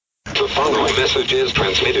following message is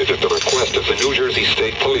transmitted at the request of the New Jersey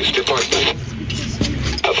State Police Department.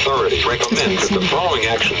 Authorities recommend that the following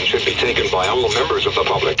action should be taken by all members of the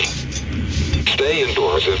public. Stay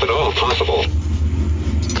indoors if at all possible.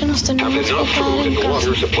 Have enough food and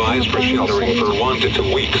water supplies for sheltering for 1 to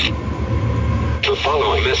 2 weeks. The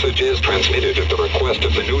following message is transmitted at the request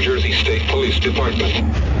of the New Jersey State Police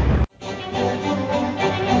Department.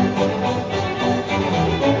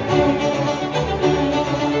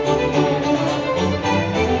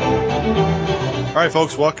 All right,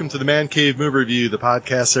 folks, welcome to the Man Cave Movie Review, the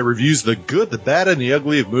podcast that reviews the good, the bad, and the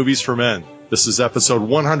ugly of movies for men. This is episode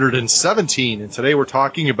 117, and today we're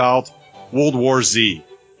talking about World War Z.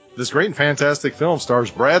 This great and fantastic film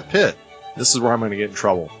stars Brad Pitt. This is where I'm going to get in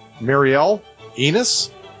trouble. Marielle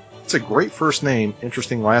Enos? It's a great first name,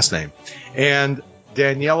 interesting last name. And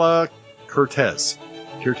Daniela Cortez.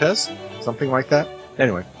 Cortez? Something like that?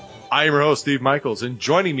 Anyway, I am your host, Steve Michaels, and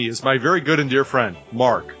joining me is my very good and dear friend,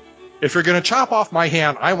 Mark. If you're going to chop off my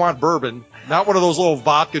hand, I want bourbon, not one of those little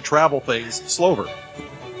vodka travel things. Slover.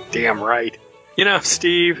 Damn right. You know,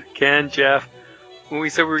 Steve, Ken, Jeff, when we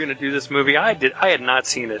said we were going to do this movie, I had not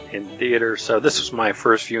seen it in theater, so this was my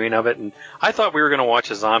first viewing of it, and I thought we were going to watch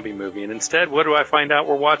a zombie movie, and instead, what do I find out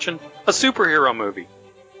we're watching? A superhero movie.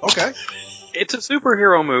 Okay. It's a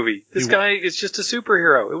superhero movie. This guy is just a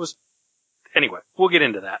superhero. Anyway, we'll get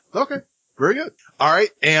into that. Okay. Very good. All right.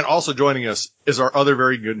 And also joining us is our other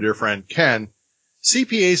very good dear friend, Ken.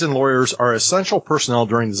 CPAs and lawyers are essential personnel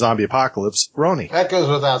during the zombie apocalypse. Roni. That goes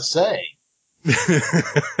without saying.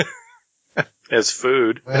 As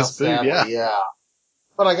food. Well, As food, sadly, yeah.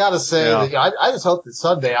 But I gotta say, that, I just hope that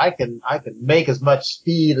someday I can make as much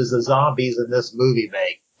speed as the zombies in this movie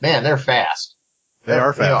make. Man, they're fast. They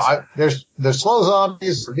are fast. There's slow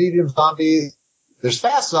zombies, there's medium zombies. There's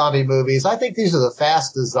fast zombie movies. I think these are the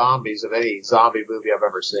fastest zombies of any zombie movie I've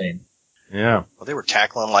ever seen. Yeah. Well, they were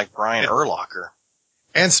tackling like Brian Urlacher.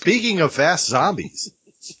 And speaking of fast zombies.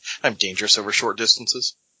 I'm dangerous over short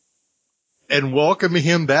distances. And welcoming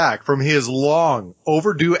him back from his long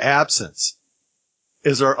overdue absence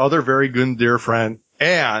is our other very good and dear friend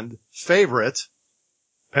and favorite,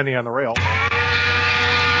 Penny on the Rail.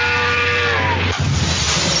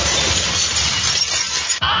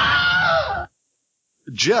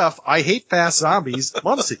 Jeff, I hate fast zombies.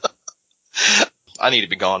 Muncie. I need to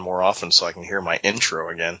be gone more often so I can hear my intro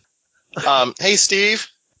again. Hey, Steve.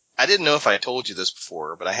 I didn't know if I told you this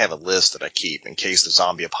before, but I have a list that I keep in case the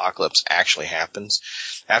zombie apocalypse actually happens.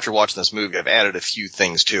 After watching this movie, I've added a few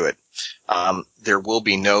things to it. There will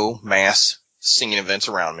be no mass singing events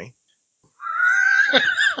around me.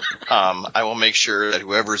 I will make sure that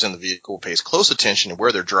whoever's in the vehicle pays close attention to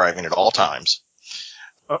where they're driving at all times.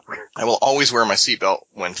 I will always wear my seatbelt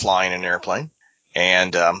when flying in an airplane,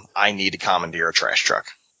 and I need to commandeer a trash truck.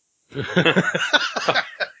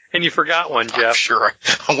 And you forgot one, Jeff. Sure.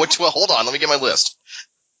 Well, hold on. Let me get my list.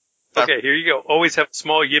 Okay, here you go. Always have a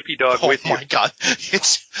small yippy dog with you. Oh my God,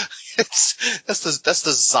 that's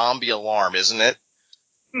the zombie alarm, isn't it?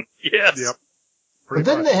 Yes. Yep. But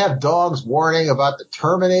didn't they have dogs warning about the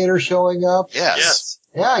Terminator showing up? Yes.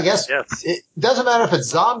 Yeah, I guess it doesn't matter if it's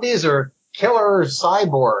zombies or killer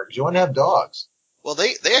cyborgs. You want to have dogs. Well,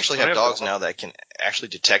 they actually have dogs now that can actually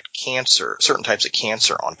detect cancer, certain types of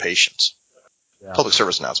cancer on patients. Yeah. Public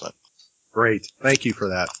service announcement. Great. Thank you for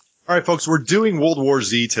that. All right, folks, we're doing World War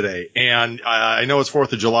Z today, and I know it's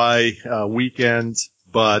 4th of July weekend,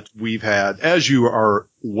 but we've had, as you are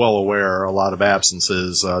well aware, a lot of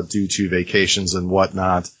absences due to vacations and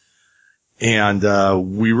whatnot, and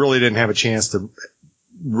we really didn't have a chance to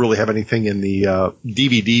really have anything in the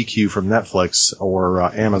DVD queue from Netflix or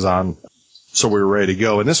Amazon, so we were ready to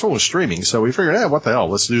go. And this one was streaming, so we figured, what the hell,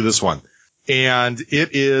 let's do this one. And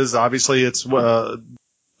it is, obviously, it's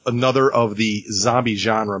another of the zombie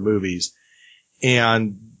genre movies.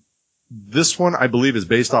 And this one, I believe, is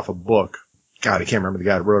based off a book. God, I can't remember the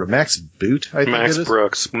guy who wrote it. Max Boot, I think Max it is.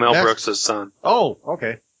 Brooks. Mel Brooks' son. Oh,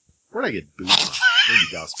 okay. Where'd I get Boot from? Maybe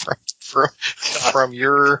Gus.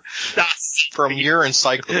 From your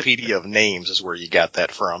encyclopedia of names is where you got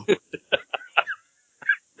that from.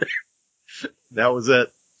 That was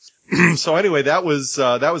it. So anyway, that was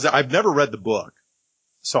I've never read the book,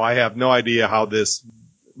 so I have no idea how this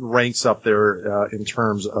ranks up there in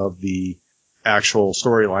terms of the actual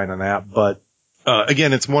storyline on that. But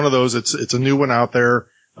again, it's one of those. It's a new one out there,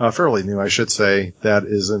 fairly new, I should say, that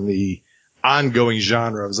is in the ongoing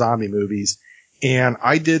genre of zombie movies. And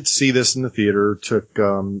I did see this in the theater. Took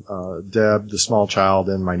Deb, the small child,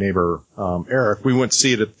 and my neighbor Eric. We went to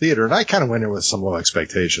see it at the theater, and I kind of went in with some low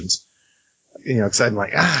expectations. You know, because I'm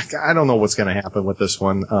like, I don't know what's going to happen with this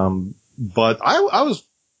one. But I was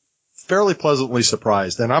fairly pleasantly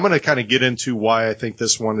surprised. And I'm going to kind of get into why I think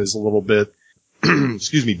this one is a little bit,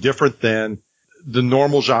 different than the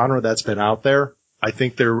normal genre that's been out there. I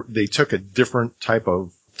think they took a different type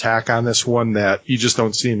of tack on this one that you just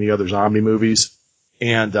don't see in the other zombie movies.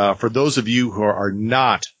 And for those of you who are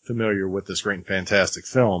not familiar with this great and fantastic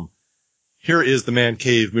film, here is the Man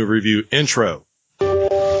Cave Movie Review intro.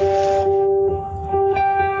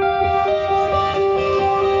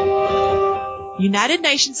 United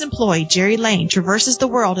Nations employee Jerry Lane traverses the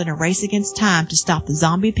world in a race against time to stop the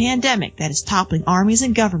zombie pandemic that is toppling armies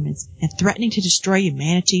and governments and threatening to destroy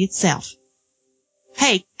humanity itself.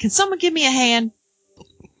 Hey, can someone give me a hand?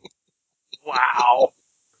 Wow.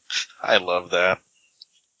 I love that.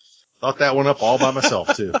 Thought that one up all by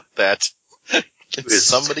myself, too. Can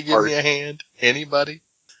somebody give me a hand? Anybody?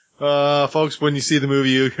 Folks, when you see the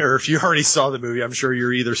movie, or if you already saw the movie, I'm sure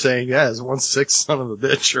you're either saying, yeah, it's 1/6 son of a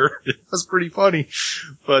bitch, or it was pretty funny.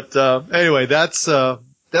 But, anyway, that's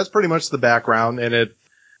pretty much the background, and it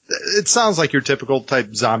sounds like your typical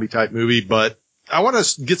zombie type movie, but I want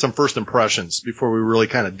to get some first impressions before we really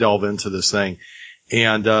kind of delve into this thing.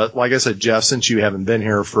 And, like I said, Jeff, since you haven't been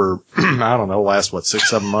here for, I don't know, last,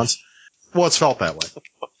 6-7 months? Well, it's felt that way.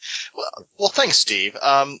 Well, thanks, Steve.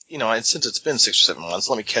 And since it's been 6 or 7 months,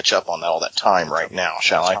 let me catch up on all that time right now,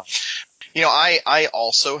 shall I? I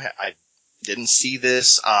also I didn't see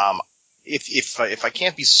this. If I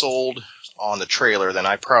can't be sold on the trailer, then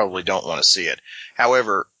I probably don't want to see it.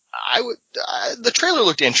 However, the trailer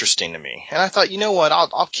looked interesting to me, and I thought, you know what,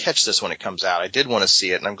 I'll catch this when it comes out. I did want to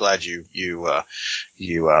see it, and I'm glad you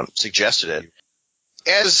suggested it.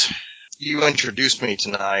 As you introduced me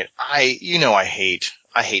tonight, I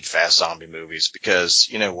hate fast zombie movies because,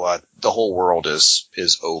 you know what, the whole world is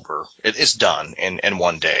over. It's done in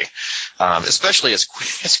one day. Especially as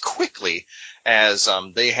quickly as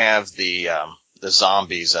they have the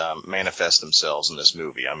zombies manifest themselves in this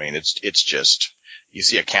movie. I mean, it's just, you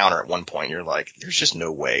see a counter at one point, you're like, there's just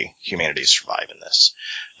no way humanity's surviving this.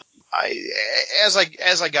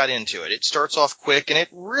 As I got into it, it starts off quick, and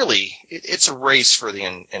it's a race for the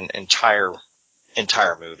entire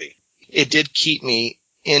movie. It did keep me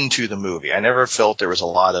into the movie. I never felt there was a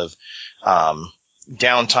lot of downtime.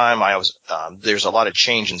 There's a lot of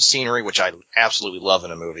change in scenery, which I absolutely love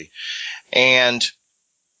in a movie. And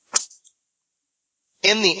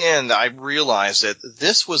in the end, I realized that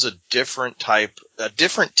this was a different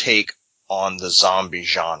take on the zombie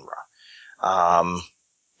genre.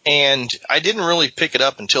 And I didn't really pick it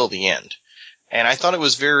up until the end. And I thought it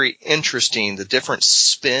was very interesting, the different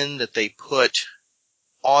spin that they put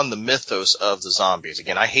on the mythos of the zombies.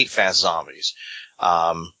 Again, I hate fast zombies.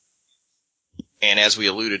 And as we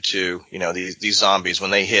alluded to, these zombies, when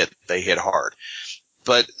they hit hard.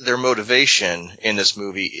 But their motivation in this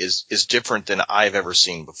movie is different than I've ever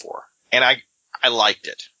seen before. And I liked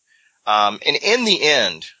it. And in the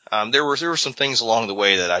end, there were some things along the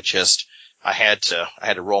way that I had to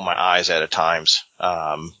roll my eyes at times.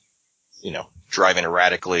 Driving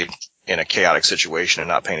erratically in a chaotic situation and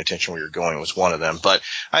not paying attention where you're going was one of them. But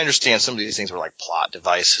I understand some of these things were like plot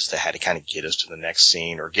devices that had to kind of get us to the next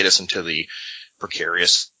scene or get us into the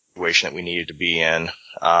precarious situation that we needed to be in.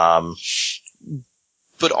 But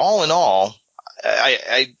all in all,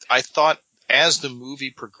 I thought as the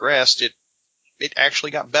movie progressed, it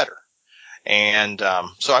actually got better. And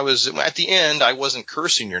so I was at the end. I wasn't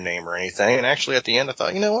cursing your name or anything. And actually, at the end, I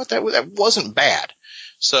thought, you know what, that wasn't bad.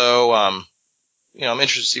 So I'm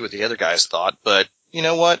interested to see what the other guys thought. But you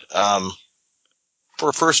know what, for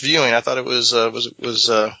a first viewing, I thought it was a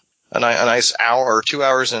nice hour or 2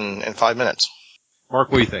 hours and 5 minutes.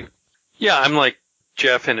 Mark, what do you think? Yeah, I'm like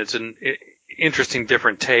Jeff, and it's an interesting,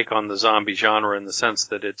 different take on the zombie genre in the sense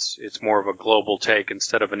that it's more of a global take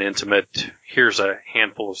instead of an intimate, here's a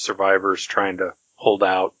handful of survivors trying to hold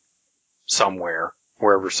out somewhere,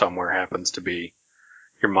 wherever somewhere happens to be,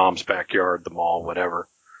 your mom's backyard, the mall, whatever.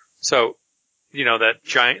 So,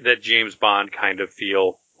 that James Bond kind of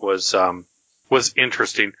feel was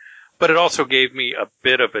interesting, but it also gave me a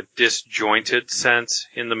bit of a disjointed sense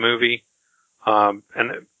in the movie. And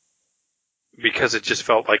because it just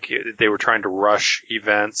felt like they were trying to rush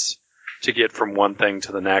events to get from one thing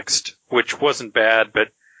to the next, which wasn't bad, but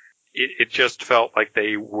it just felt like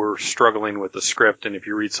they were struggling with the script. And if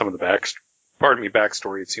you read some of the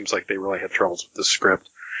backstory, it seems like they really had troubles with the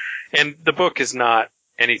script. And the book is not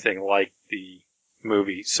anything like the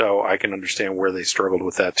movie, so I can understand where they struggled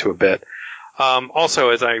with that too a bit.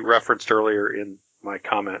 Also, as I referenced earlier in my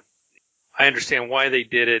comment, I understand why they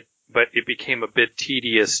did it, but it became a bit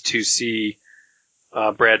tedious to see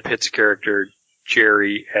Brad Pitt's character,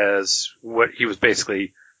 Jerry, as what he was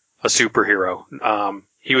basically a superhero.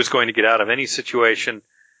 he was going to get out of any situation,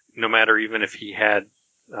 no matter even if he had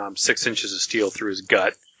 6 inches of steel through his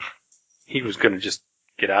gut. He was going to just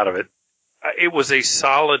get out of it. It was a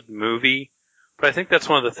solid movie, but I think that's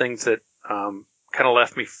one of the things that kind of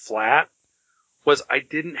left me flat, was I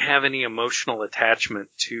didn't have any emotional attachment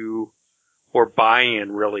to or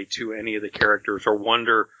buy-in really to any of the characters, or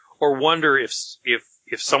wonder if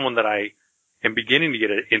someone that I am beginning to get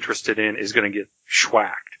interested in is going to get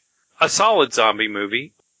schwacked. A solid zombie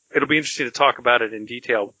movie. It'll be interesting to talk about it in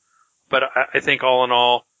detail, but I think all in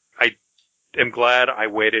all, I am glad I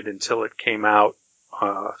waited until it came out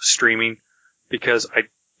streaming, because I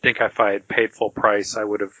think if I had paid full price, I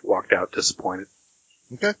would have walked out disappointed.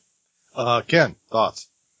 Okay. Ken, thoughts?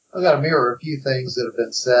 I've got to mirror a few things that have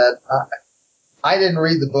been said. I didn't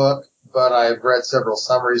read the book, but I've read several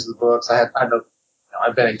summaries of the books.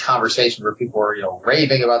 I've been in conversation where people are,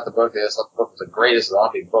 raving about the book. They thought the book was the greatest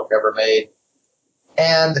zombie book ever made.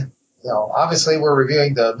 And, obviously we're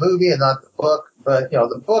reviewing the movie and not the book, but,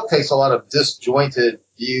 the book takes a lot of disjointed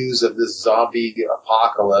views of this zombie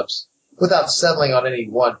apocalypse without settling on any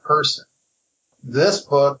one person. This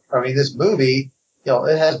movie,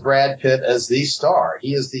 it has Brad Pitt as the star.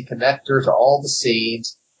 He is the connector to all the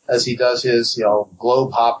scenes as he does his,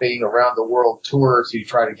 globe hopping around the world tour to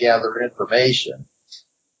try to gather information.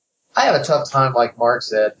 I have a tough time, like Mark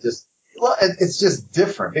said, it's just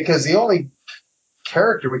different because the only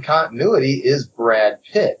character with continuity is Brad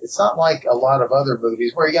Pitt. It's not like a lot of other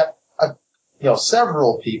movies where you got,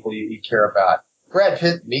 several people you care about. Brad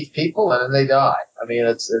Pitt meets people and then they die. I mean,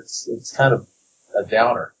 it's kind of a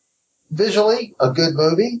downer. Visually, a good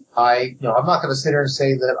movie. I'm not going to sit here and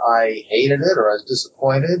say that I hated it or I was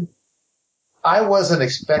disappointed. I wasn't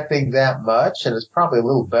expecting that much, and it's probably a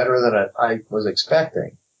little better than I was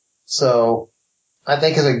expecting. So I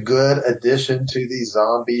think it's a good addition to the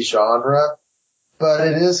zombie genre, but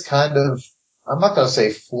it is kind of, I'm not going to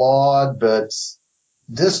say flawed, but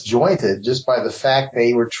disjointed just by the fact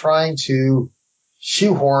they were trying to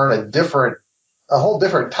shoehorn a whole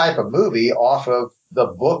different type of movie off of the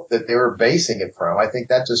book that they were basing it from. I think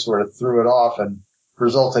that just sort of threw it off and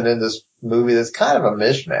resulted in this movie that's kind of a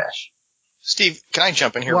mishmash. Steve, can I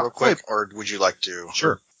jump in here real quick, or would you like to?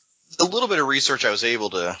 Sure. A little bit of research I was able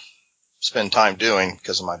to spend time doing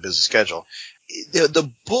because of my busy schedule.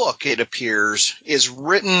 The book, it appears, is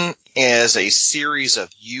written as a series of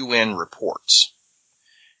UN reports.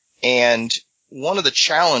 And one of the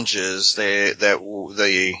challenges that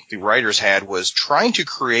the writers had was trying to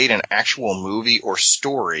create an actual movie or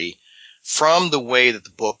story from the way that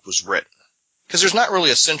the book was written. Because there's not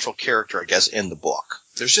really a central character, I guess, in the book.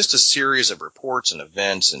 There's just a series of reports and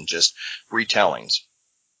events and just retellings.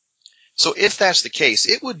 So if that's the case,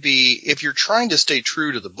 it would be, if you're trying to stay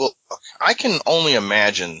true to the book, I can only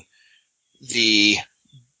imagine the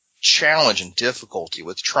challenge and difficulty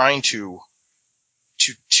with trying to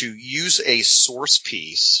use a source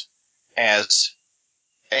piece and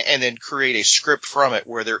then create a script from it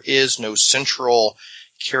where there is no central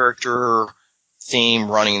character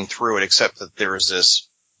theme running through it, except that there is this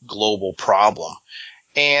global problem.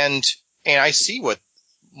 And I see what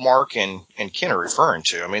Mark and Ken are referring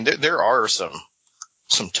to. I mean, there are some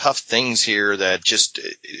tough things here that just,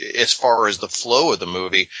 as far as the flow of the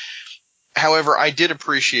movie. However, I did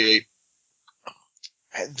appreciate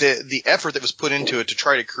the effort that was put into it to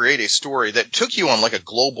try to create a story that took you on like a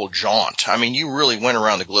global jaunt. I mean, you really went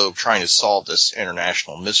around the globe trying to solve this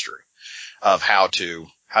international mystery of how to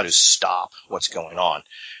stop what's going on.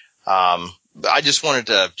 I just wanted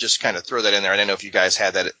to just kind of throw that in there. I don't know if you guys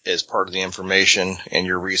had that as part of the information in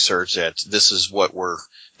your research, that this is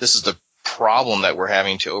the problem that we're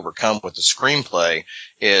having to overcome with the screenplay.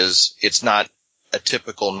 Is it's not a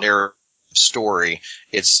typical narrative story.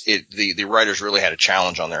 The writers really had a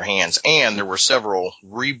challenge on their hands, and there were several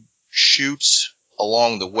reshoots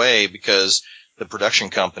along the way because the production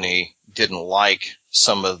company didn't like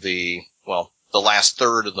some of the last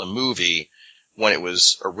third of the movie when it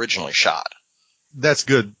was originally shot. That's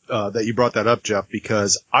good that you brought that up, Jeff,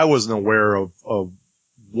 because I wasn't aware of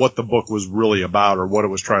what the book was really about or what it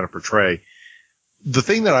was trying to portray. The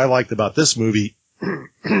thing that I liked about this movie,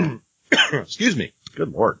 excuse me,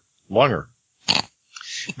 good Lord, lunger.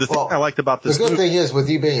 The thing I liked about this movie. The good thing is, with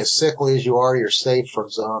you being as sickly as you are, you're safe from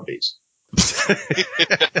zombies.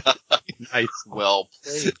 Nice. Well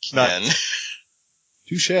played, Ken.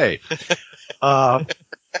 Touché. I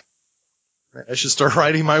should start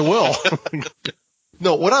writing my will.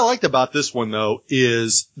 No, what I liked about this one, though,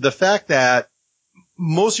 is the fact that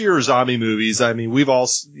most of your zombie movies, I mean,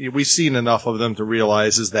 we've seen enough of them to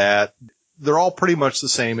realize is that they're all pretty much the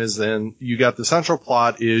same. As then you got the central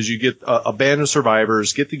plot is you get a band of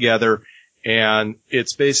survivors get together, and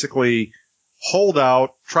it's basically hold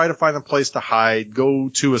out, try to find a place to hide, go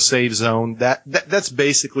to a safe zone. That's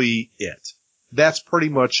basically it. That's pretty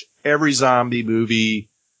much every zombie movie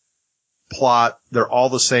plot. They're all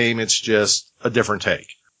the same. It's just a different take.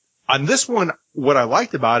 On this one, what I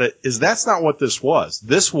liked about it is that's not what this was.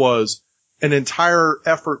 This was an entire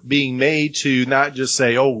effort being made to not just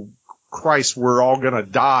say, oh, Christ, we're all going to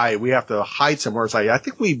die. We have to hide somewhere. It's like, I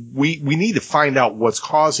think we need to find out what's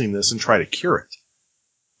causing this and try to cure it.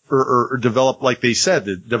 Or develop, like they said,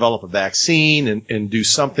 to develop a vaccine and do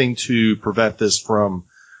something to prevent this from,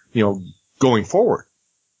 going forward.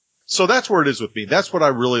 So that's where it is with me. That's what I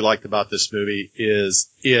really liked about this movie is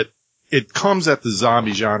it comes at the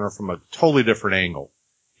zombie genre from a totally different angle.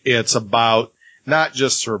 It's about not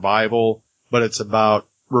just survival, but it's about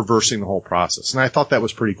reversing the whole process. And I thought that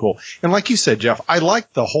was pretty cool. And like you said, Jeff, I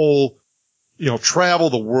liked the whole, travel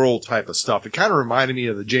the world type of stuff. It kind of reminded me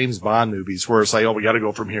of the James Bond movies where it's like, oh, we got to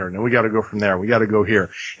go from here, and then we got to go from there, we got to go here.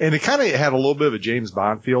 And it kind of had a little bit of a James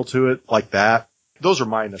Bond feel to it, like that. Those are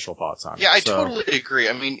my initial thoughts on it. Yeah, I totally agree.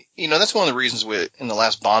 I mean, that's one of the reasons in the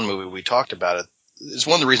last Bond movie we talked about it. It's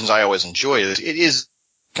one of the reasons I always enjoy it. It is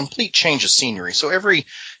a complete change of scenery. So every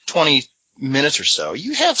 20 minutes or so,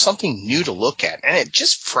 you have something new to look at, and it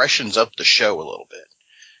just freshens up the show a little bit.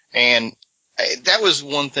 And that was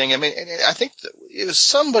one thing. I mean, I think it was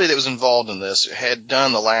somebody that was involved in this had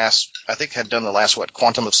done the last,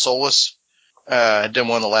 Quantum of Solace, had done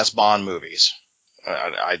one of the last Bond movies.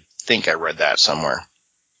 I think I read that somewhere.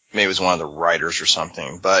 Maybe it was one of the writers or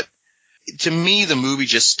something. But to me, the movie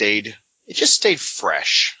just stayed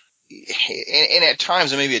fresh. And at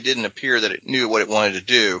times, maybe it didn't appear that it knew what it wanted to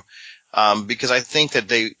do. Because I think that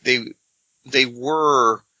they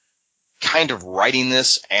were kind of writing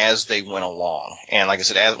this as they went along. And like I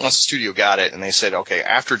said, once the studio got it and they said, okay,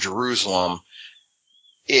 after Jerusalem,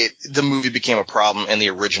 the movie became a problem in the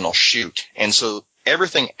original shoot. And so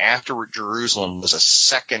everything after Jerusalem was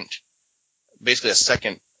basically a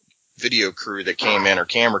second video crew that came in, or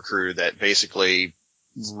camera crew that basically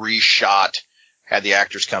reshot, had the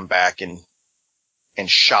actors come back and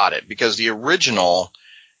shot it, because the original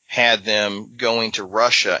had them going to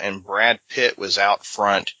Russia and Brad Pitt was out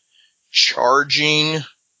front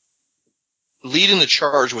leading the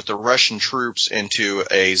charge with the Russian troops into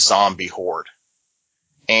a zombie horde.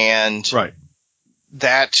 And right.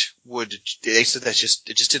 They said it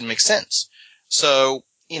just didn't make sense. So,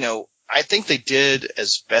 I think they did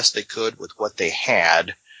as best they could with what they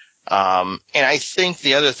had. And I think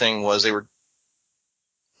the other thing was they were,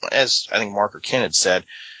 as I think Mark or Ken had said,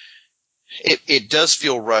 it does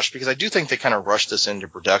feel rushed, because I do think they kind of rushed this into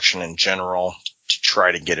production in general to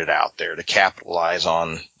try to get it out there, to capitalize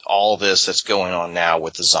on all this that's going on now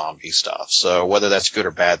with the zombie stuff. So whether that's a good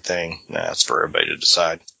or bad thing, that's for everybody to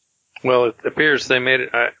decide. Well, it appears they made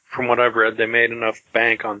it, from what I've read, they made enough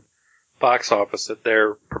bank on box office that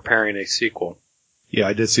they're preparing a sequel. Yeah,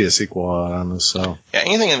 I did see a sequel on this. So yeah,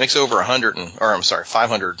 anything that makes over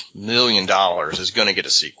 $500 million is going to get a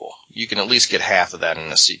sequel. You can at least get half of that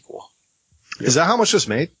in a sequel. Is that how much this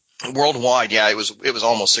made? Worldwide, yeah, it was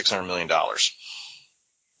almost $600 million.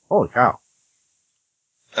 Holy cow!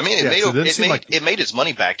 I mean, it made its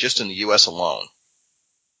money back just in the U.S. alone.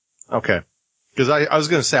 Okay, because I was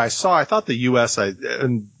going to say I thought the U.S.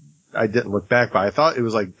 and I didn't look back, but I thought it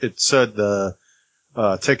was like it said the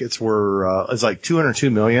tickets were it's like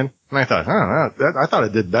 202 million, and I thought, I thought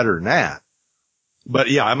it did better than that. But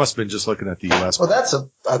yeah, I must have been just looking at the U.S. Well, that's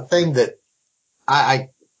a thing that I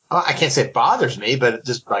can't say it bothers me, but it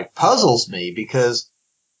just like puzzles me, because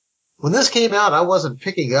when this came out, I wasn't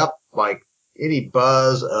picking up like any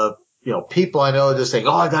buzz of, people I know just saying,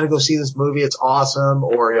 oh, I got to go see this movie. It's awesome.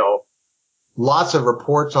 Or, lots of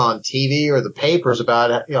reports on TV or the papers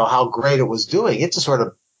about, how great it was doing. It just sort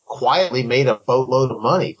of quietly made a boatload of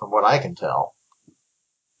money from what I can tell.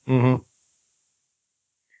 Mm-hmm.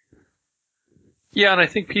 Yeah. And I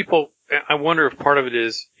think I wonder if part of it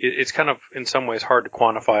is, it's kind of in some ways hard to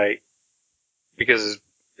quantify, because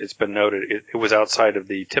it's been noted it was outside of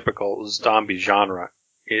the typical zombie genre.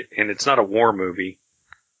 And it's not a war movie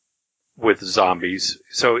with zombies.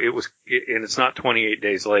 So and it's not 28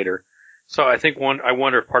 Days Later. So I think I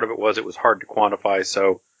wonder if part of it was hard to quantify.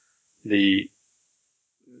 So the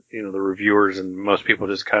reviewers and most people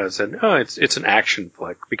just kind of said, oh, it's an action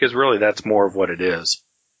flick, because really that's more of what it is.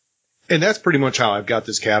 And that's pretty much how I've got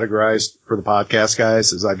this categorized for the podcast,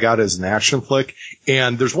 guys, is I've got it as an action flick.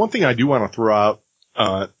 And there's one thing I do want to throw out,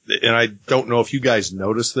 and I don't know if you guys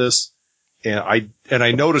noticed this, and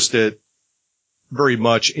I noticed it very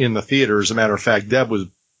much in the theater. As a matter of fact, Deb was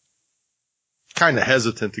kind of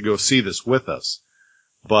hesitant to go see this with us,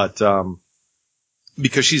 but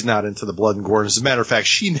because she's not into the blood and gore. As a matter of fact,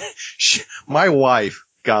 she my wife,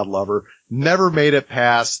 God love her, never made it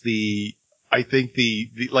past the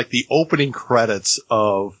opening credits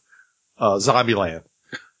of Zombieland.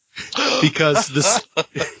 Because this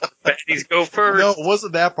Baddies go first. No, it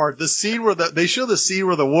wasn't that part. The scene where they show the scene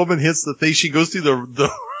where the woman hits the thing, she goes through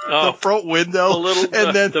the front window,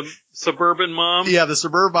 then the suburban mom. Yeah, the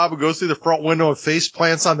suburban mom goes through the front window and face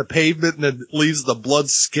plants on the pavement and then leaves the blood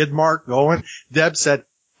skid mark going. Deb said,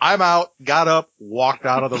 "I'm out," got up, walked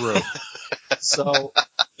out of the room. So,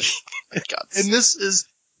 and this is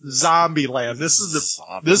Zombieland. This is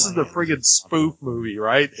the friggin' spoof movie,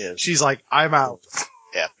 right? She's like, "I'm out."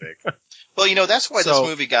 Epic. Well, that's why this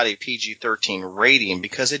movie got a PG-13 rating,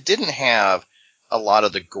 because it didn't have a lot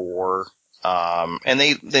of the gore. And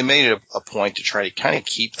they made it a point to try to kind of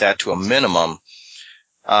keep that to a minimum.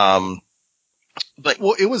 But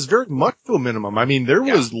it was very much to a minimum. I mean, there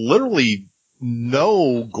was literally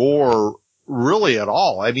no gore really at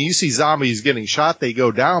all. I mean, you see zombies getting shot, they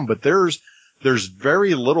go down, but there's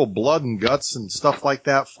very little blood and guts and stuff like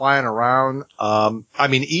that flying around. I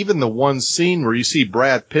mean, even the one scene where you see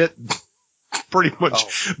Brad Pitt pretty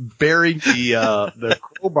much burying the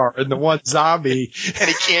crowbar in the one zombie, and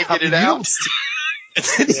he can't get it out.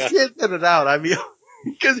 He can't get it out. I mean,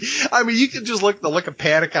 because you can just look of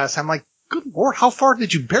panic on us. I'm like, good Lord, how far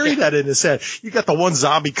did you bury that in his head? You got the one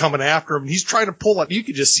zombie coming after him, and he's trying to pull up. You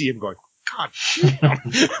could just see him going, God damn.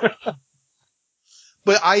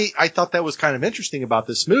 But I thought that was kind of interesting about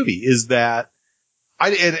this movie is that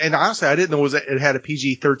and honestly, I didn't know it had a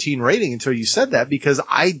PG-13 rating until you said that, because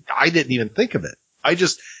I didn't even think of it.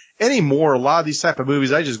 Anymore, a lot of these type of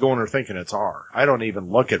movies, I just go in there thinking it's R. I don't even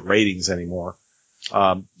look at ratings anymore.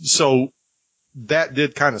 So that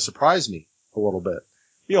did kind of surprise me a little bit.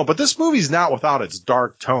 But this movie's not without its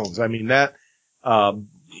dark tones. I mean, that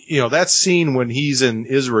scene when he's in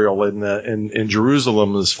Israel and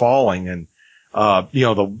Jerusalem is falling and,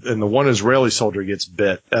 the one Israeli soldier gets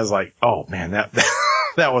bit. I was like, oh man,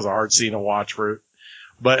 that was a hard scene to watch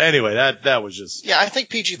but anyway, that was just. Yeah, I think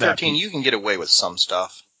PG-13, you can get away with some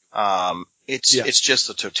stuff. It's just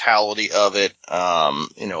the totality of it. I'm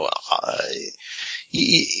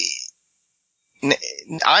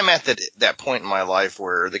at that point in my life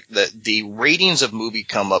where the ratings of movie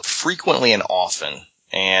come up frequently and often,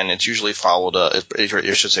 and it's usually followed up, I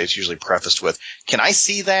should say it's usually prefaced with, can I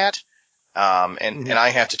see that? And I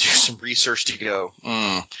have to do some research to go,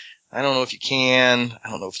 I don't know if you can. I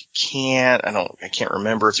don't know if you can't. I can't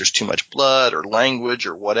remember if there's too much blood or language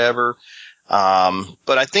or whatever.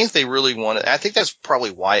 But I think they really I think that's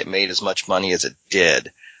probably why it made as much money as it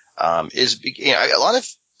did. A lot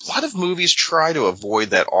of movies try to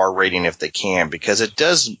avoid that R rating if they can, because it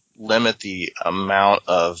does limit the amount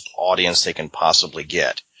of audience they can possibly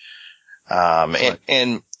get. Right.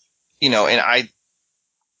 And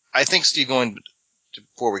I think, Steve,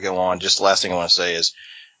 before we go on, just the last thing I want to say is,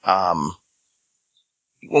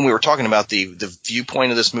 when we were talking about the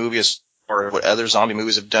viewpoint of this movie as far as what other zombie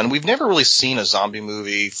movies have done, we've never really seen a zombie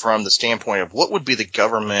movie from the standpoint of what would be the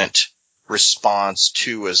government response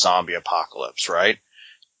to a zombie apocalypse, right?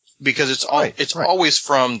 Because it's always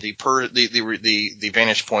from the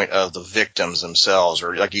vantage point of the victims themselves,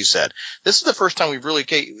 or like you said, this is the first time we've really,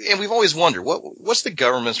 and we've always wondered what's the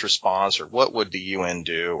government's response, or what would the UN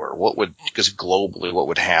do, or because globally what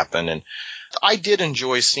would happen. And I did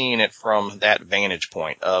enjoy seeing it from that vantage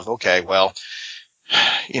point of, okay, well,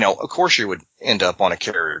 of course you would end up on a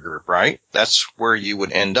carrier group, right? That's where you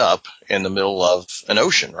would end up, in the middle of an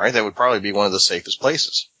ocean, right? That would probably be one of the safest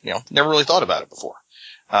places. Never really thought about it before.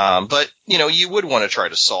 But you would want to try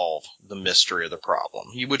to solve the mystery of the problem.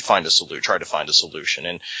 You would try to find a solution.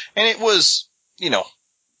 And it was,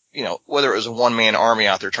 whether it was a one-man army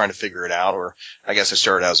out there trying to figure it out, or I guess it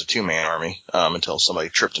started out as a two-man army, until somebody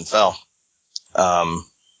tripped and fell.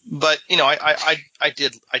 But I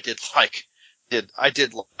did like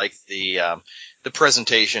the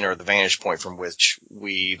presentation, or the vantage point from which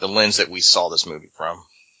the lens that we saw this movie from.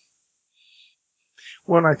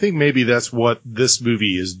 Well, and I think maybe that's what this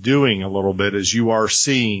movie is doing a little bit, is you are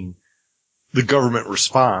seeing the government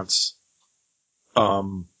response,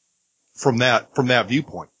 from that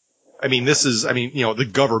viewpoint. I mean, the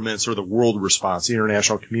government's, or the world response, the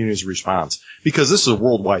international community's response, because this is a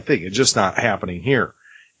worldwide thing. It's just not happening here.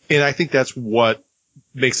 And I think that's what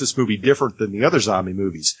makes this movie different than the other zombie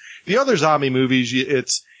movies. The other zombie movies,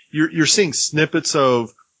 you're seeing snippets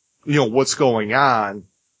of, what's going on,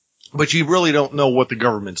 but you really don't know what the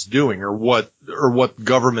government's doing or what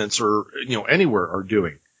governments or, anywhere are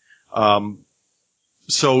doing.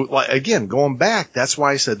 So like, again, going back, that's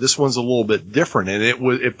why I said this one's a little bit different, and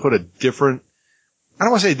it put a different, I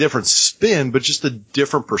don't want to say a different spin, but just a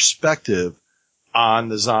different perspective on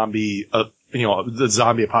the zombie, the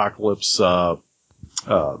zombie apocalypse,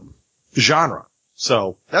 genre.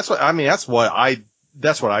 So that's what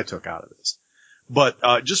I took out of this.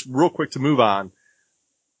 But, just real quick to move on.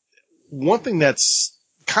 One thing that's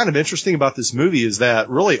kind of interesting about this movie is that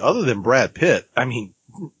really, other than Brad Pitt, I mean,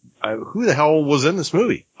 who the hell was in this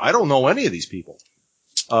movie? I don't know any of these people.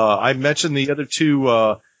 I mentioned the other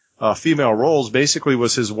two, female roles basically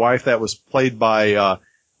was his wife that was played by,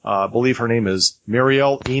 I believe her name is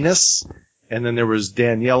Muriel Enos. And then there was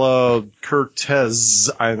Daniela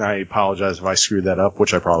Cortez, and I apologize if I screwed that up,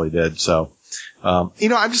 which I probably did. So, I'm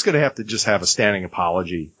just going to have to just have a standing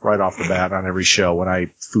apology right off the bat on every show when I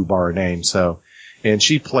foobar a name. So, and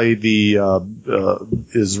she played the,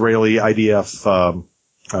 Israeli IDF,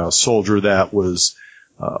 soldier that was,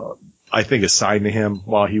 I think assigned to him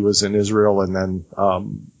while he was in Israel, and then,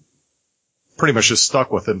 pretty much just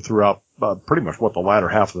stuck with him throughout, pretty much the latter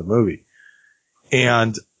half of the movie.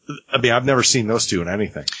 And, I mean, I've never seen those two in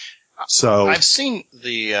anything. So I've seen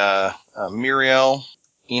the Muriel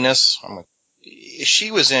Enos.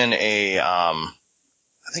 She was in a I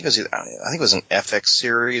think it was an FX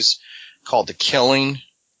series called The Killing,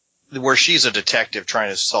 where she's a detective trying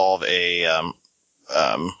to solve a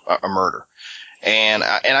murder. And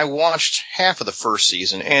I watched half of the first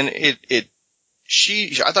season, and I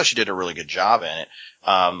thought she did a really good job in it.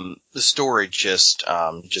 The story just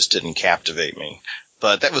didn't captivate me.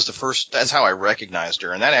 But that was that's how I recognized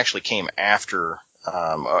her, and that actually came after,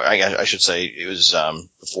 I should say it was,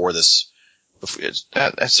 before this,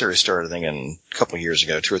 that series started, I think, a couple of years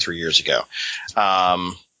ago, 2 or 3 years ago.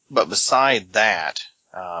 But beside that,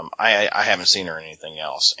 I haven't seen her in anything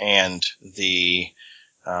else. And the,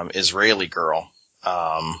 Israeli girl,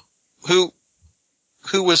 who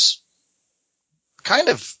was kind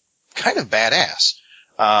of badass.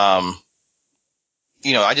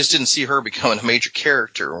 I just didn't see her becoming a major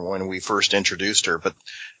character when we first introduced her, but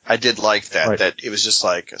I did like that, right. That it was just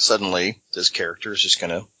like suddenly this character is just going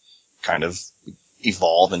to kind of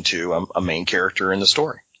evolve into a main character in the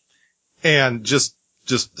story. And just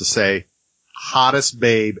to say, hottest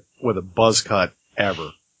babe with a buzz cut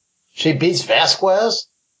ever. She beats Vasquez?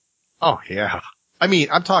 Oh, yeah. I mean,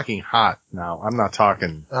 I'm talking hot now. I'm not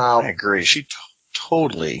talking. I agree. She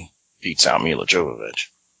totally beats out Mila Jovovich.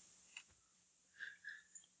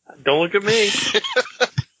 Don't look at me.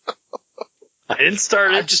 I didn't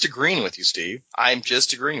start it. I'm just agreeing with you, Steve. I'm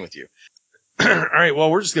just agreeing with you. All right,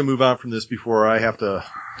 well, we're just going to move on from this before I have to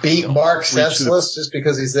beat Mark senseless just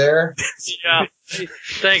because he's there. Yeah.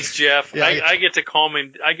 Thanks, Jeff. Yeah, I get to calm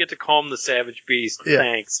him. I get to calm the savage beast. Yeah.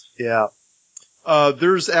 Thanks. Yeah.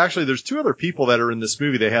 There's 2 other people that are in this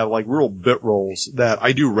movie. They have like real bit roles that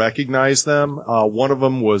I do recognize them. One of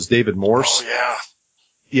them was David Morse. Oh, yeah.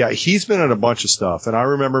 Yeah, he's been in a bunch of stuff, and I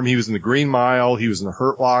remember him. He was in The Green Mile. He was in The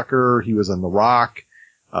Hurt Locker. He was in The Rock.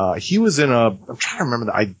 He was in I'm trying to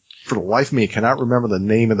remember for the life of me, I cannot remember the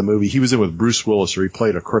name of the movie. He was in with Bruce Willis, where he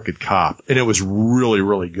played a crooked cop, and it was really,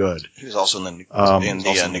 really good. He was also in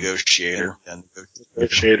the Negotiator.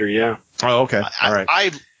 Negotiator, yeah. Oh, okay. All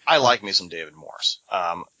right. I like me some David Morse.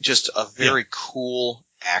 Just a very cool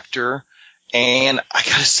actor, and I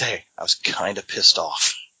gotta say, I was kind of pissed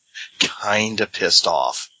off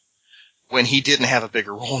when he didn't have a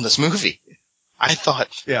bigger role in this movie. I thought,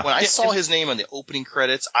 when I saw his name on the opening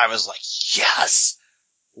credits, I was like, yes,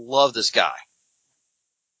 love this guy.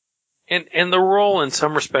 And the role in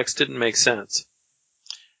some respects didn't make sense.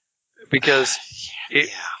 Because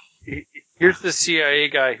here's the CIA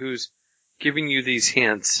guy who's giving you these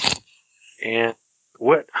hints. And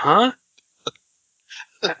what, huh?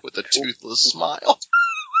 With a toothless smile.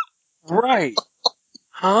 Right.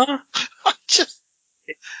 Huh?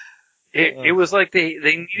 It was like they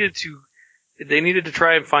needed to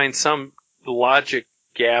try and find some logic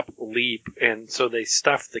gap leap, and so they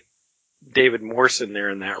stuffed the David Morse in there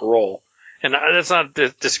in that role. And that's not a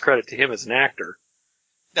discredit to him as an actor.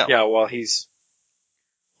 No. Yeah, while he's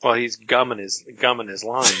gumming his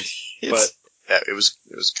lines. It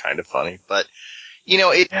was kind of funny, but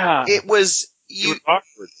it was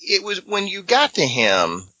awkward. It was when you got to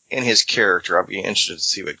him and his character. I'd be interested to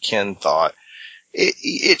see what Ken thought.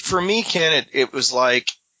 It for me, Ken, it was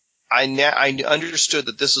like I understood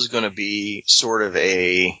that this was going to be sort of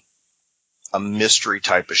a mystery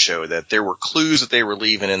type of show, that there were clues that they were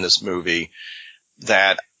leaving in this movie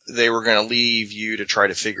that they were going to leave you to try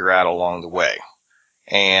to figure out along the way.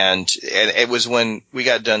 And it was when we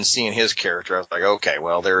got done seeing his character, I was like, okay,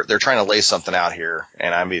 well, they're trying to lay something out here,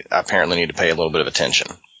 and I apparently need to pay a little bit of attention.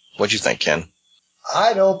 What'd you think, Ken?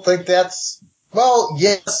 I don't think that's, well,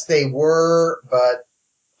 yes, they were, but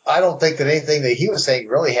I don't think that anything that he was saying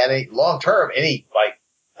really had any long-term, any, like,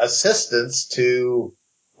 assistance to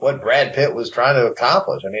what Brad Pitt was trying to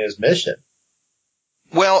accomplish. I mean, his mission.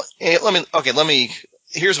 Well,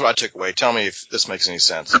 here's what I took away. Tell me if this makes any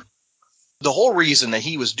sense. The whole reason that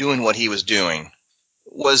he was doing what he was doing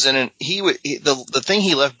was the thing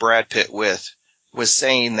he left Brad Pitt with was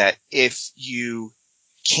saying that if you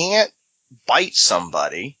can't bite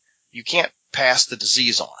somebody, you can't pass the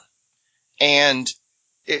disease on. And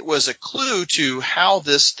it was a clue to how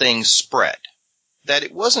this thing spread. That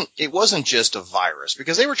it wasn't just a virus,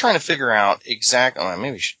 because they were trying to figure out exactly,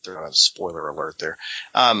 maybe we should throw out a spoiler alert there.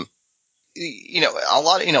 A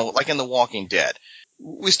lot, like in The Walking Dead,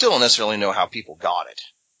 we still don't necessarily know how people got it.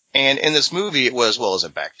 And in this movie, it was, well, is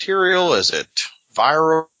it bacterial? Is it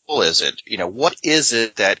viral? Is it, what is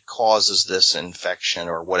it that causes this infection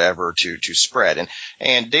or whatever to spread?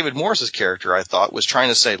 And David Morris's character, I thought, was trying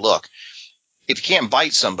to say, look, if you can't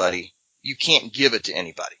bite somebody, you can't give it to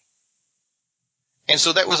anybody. And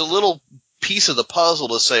so that was a little piece of the puzzle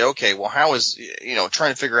to say, okay, well, how is,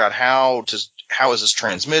 trying to figure out how is this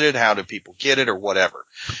transmitted? How do people get it or whatever?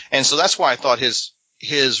 And so that's why I thought his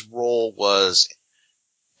role was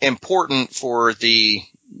important for the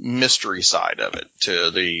mystery side of it,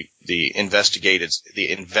 to the investigated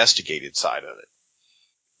side of it.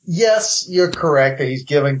 Yes, you're correct that he's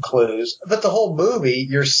giving clues, but the whole movie,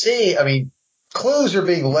 you're seeing, clues are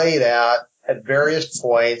being laid out at various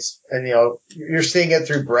points, and you're seeing it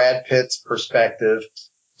through Brad Pitt's perspective.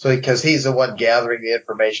 So because he's the one gathering the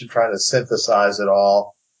information, trying to synthesize it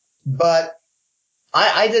all. But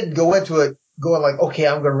I didn't go into it going like, okay,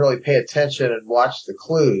 I'm going to really pay attention and watch the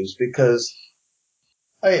clues, because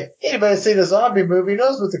anybody that's seen a zombie movie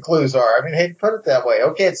knows what the clues are. I hate to put it that way.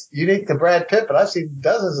 Okay, it's unique to Brad Pitt, but I've seen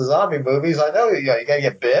dozens of zombie movies. I know you got to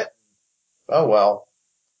get bit. Oh well.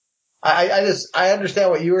 I understand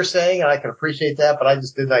what you were saying, and I can appreciate that, but I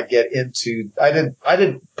just did not get into, I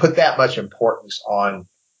didn't put that much importance on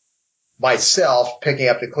myself picking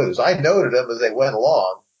up the clues. I noted them as they went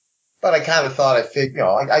along, but I kind of thought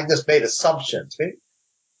I just made assumptions.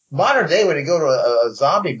 Modern day, when you go to a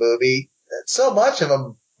zombie movie, so much of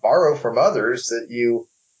them borrow from others that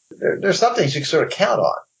there's something you can sort of count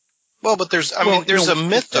on. Well, but there's a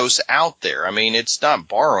mythos out there. It's not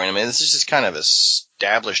borrowing. This is just kind of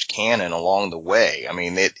established canon along the way.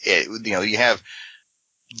 You have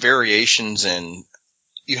variations and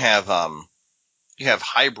you have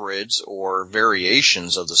hybrids or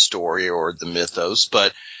variations of the story or the mythos,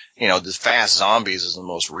 but, the Fast Zombies is the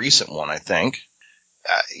most recent one, I think.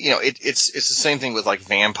 It's the same thing with like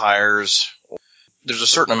vampires. There's a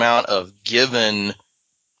certain amount of given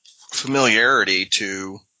familiarity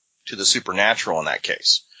to the supernatural in that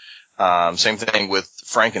case. Same thing with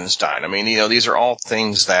Frankenstein. These are all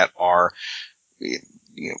things that are,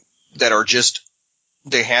 just,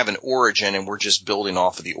 they have an origin, and we're just building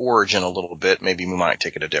off of the origin a little bit. Maybe we might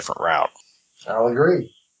take it a different route. I'll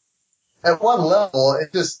agree. At one level,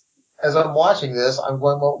 as I'm watching this, I'm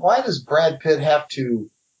going, well, why does Brad Pitt have to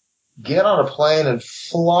get on a plane and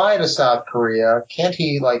fly to South Korea? Can't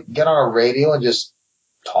he get on a radio and just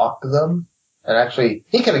talk to them? And actually,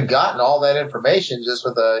 he could have gotten all that information just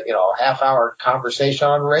with a half-hour conversation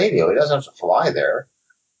on radio. He doesn't have to fly there.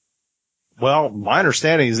 Well, my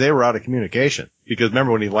understanding is they were out of communication, because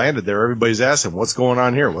remember when he landed there, everybody's asking, what's going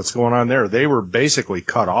on here? What's going on there? They were basically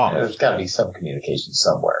cut off. There's got to be some communication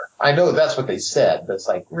somewhere. I know that's what they said, but it's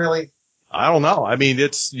like, really? I don't know.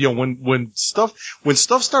 It's, when stuff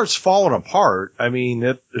starts falling apart, who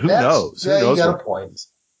knows? Who knows? You got a point.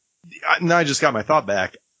 Now I just got my thought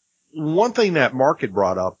back. One thing that Mark had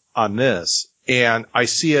brought up on this, and I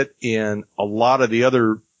see it in a lot of the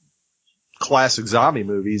other classic zombie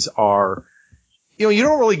movies, are, you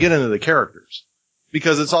don't really get into the characters,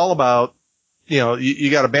 because it's all about,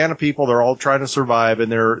 you got a band of people, they're all trying to survive, and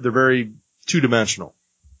they're very two-dimensional.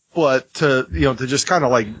 But to just kind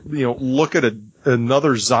of look at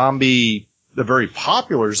another zombie, the very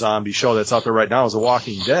popular zombie show that's out there right now is The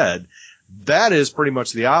Walking Dead, that is pretty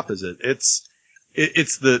much the opposite. It's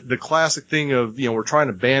the classic thing of, we're trying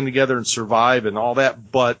to band together and survive and all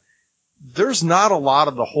that, but there's not a lot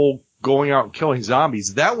of the whole going out and killing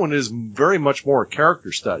zombies. That one is very much more a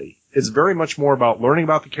character study. It's very much more about learning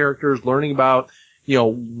about the characters, learning about,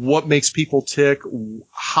 what makes people tick,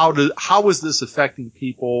 how is this affecting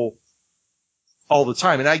people, all the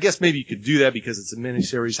time. And I guess maybe you could do that because it's a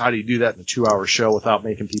miniseries. How do you do that in a 2-hour show without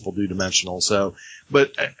making people do dimensional? So,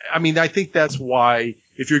 but I mean, I think that's why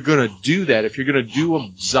if you're going to do that, if you're going to do a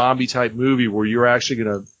zombie type movie where you're actually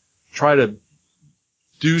going to try to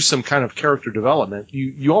do some kind of character development,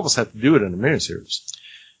 you almost have to do it in a miniseries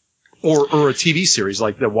or a TV series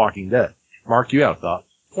like The Walking Dead. Mark, you have a thought?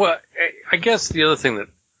 Well, I guess the other thing that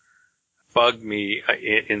bugged me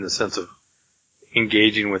in the sense of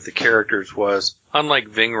engaging with the characters was, unlike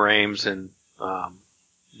Ving Rhames in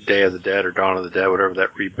Day of the Dead or Dawn of the Dead, whatever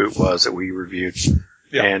that reboot was that we reviewed,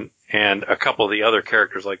 and a couple of the other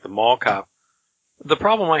characters like the mall cop, the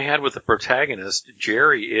problem I had with the protagonist,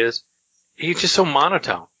 Jerry, is he's just so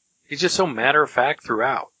monotone. He's just so matter of fact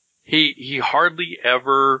throughout. He hardly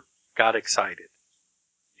ever got excited.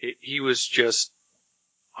 He was just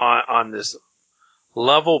on this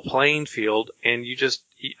level playing field, and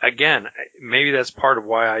again, maybe that's part of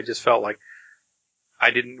why I just felt like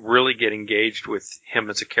I didn't really get engaged with him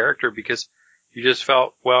as a character, because you just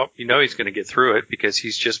felt, well, you know he's going to get through it because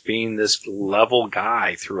he's just being this level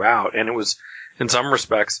guy throughout. And it was, in some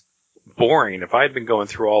respects, boring. If I had been going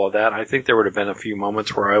through all of that, I think there would have been a few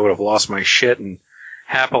moments where I would have lost my shit and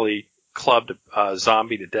happily clubbed a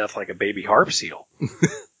zombie to death like a baby harp seal.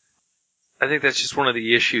 I think that's just one of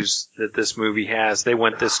the issues that this movie has. They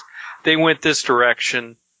went this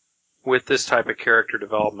direction with this type of character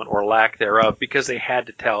development or lack thereof because they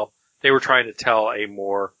were trying to tell a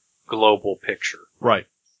more global picture. Right.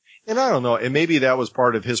 And I don't know, and maybe that was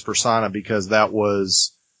part of his persona because that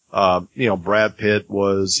was, Brad Pitt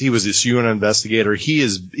he was this UN investigator. He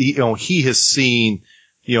has seen,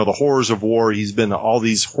 the horrors of war. He's been to all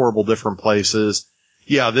these horrible different places.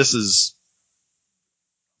 Yeah, this is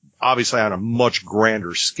obviously on a much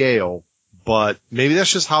grander scale, but maybe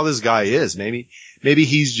that's just how this guy is. Maybe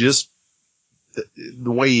he's just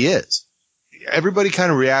the way he is. Everybody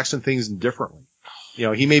kind of reacts to things differently.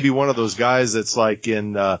 He may be one of those guys that's like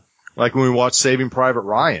like when we watch Saving Private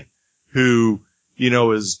Ryan, who,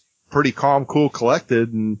 is pretty calm, cool,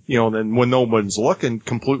 collected, and, then when no one's looking,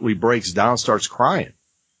 completely breaks down, starts crying.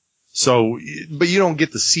 So, but you don't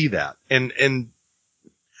get to see that. And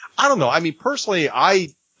I don't know. I mean, personally, I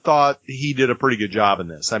thought he did a pretty good job in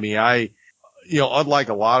this. I mean, unlike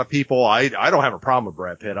a lot of people, I don't have a problem with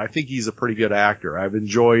Brad Pitt. I think he's a pretty good actor. I've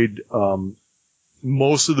enjoyed,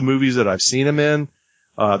 most of the movies that I've seen him in.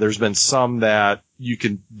 There's been some that you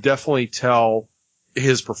can definitely tell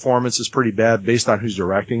his performance is pretty bad based on who's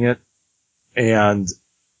directing it.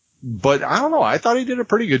 But I don't know. I thought he did a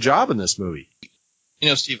pretty good job in this movie.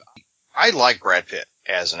 Steve, I like Brad Pitt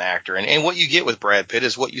as an actor, and what you get with Brad Pitt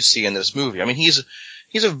is what you see in this movie. I mean,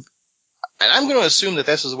 and I'm going to assume that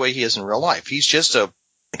this is the way he is in real life. He's just a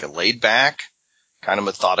laid back, kind of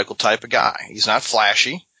methodical type of guy. He's not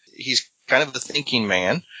flashy. He's kind of the thinking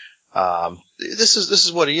man. This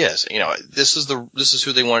is what he is. This is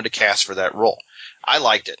who they wanted to cast for that role. I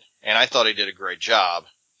liked it, and I thought he did a great job.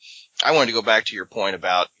 I wanted to go back to your point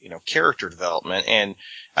about, character development, and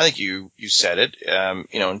I think you said it,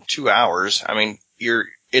 in 2 hours. I mean,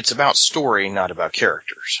 it's about story, not about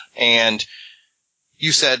characters. And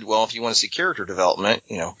you said, well, if you want to see character development,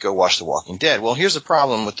 go watch The Walking Dead. Well, here's the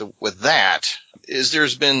problem with that is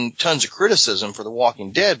there's been tons of criticism for The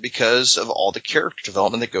Walking Dead because of all the character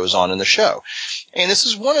development that goes on in the show. And this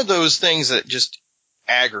is one of those things that just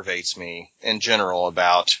aggravates me in general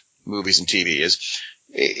about movies and TV is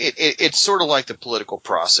it's sort of like the political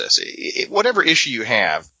process. Whatever issue you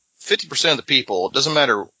have, 50% of the people, it doesn't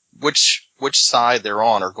matter which side they're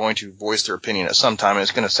on, are going to voice their opinion at some time, and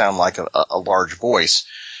it's going to sound like a large voice.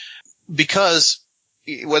 Because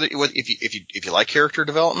if you like character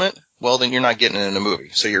development, well, then you're not getting it in a movie,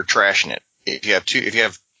 so you're trashing it. If you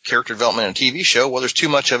have character development in a TV show, well, there's too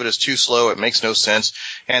much of it, it's too slow, it makes no sense,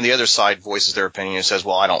 and the other side voices their opinion and says,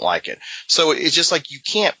 well, I don't like it. So it's just like you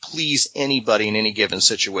can't please anybody in any given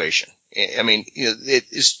situation. I mean,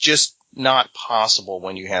 it's just not possible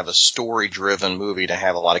when you have a story-driven movie to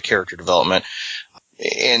have a lot of character development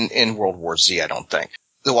in World War Z, I don't think.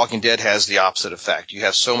 The Walking Dead has the opposite effect. You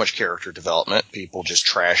have so much character development, people just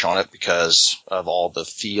trash on it because of all the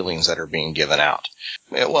feelings that are being given out.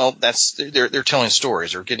 Well, they're telling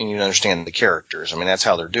stories. They're getting you to understand the characters. I mean, that's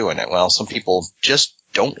how they're doing it. Well, some people just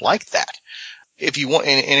don't like that. If you want,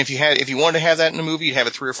 and if you wanted to have that in a movie, you'd have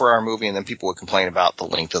a 3 or 4 hour movie, and then people would complain about the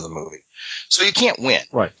length of the movie. So you can't win.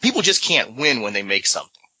 Right. People just can't win when they make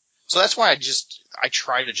something. So that's why I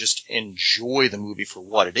try to just enjoy the movie for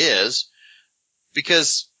what it is,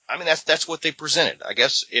 because I mean that's what they presented. I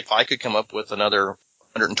guess if I could come up with another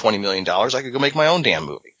 $120 million, I could go make my own damn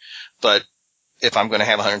movie. But if I'm going to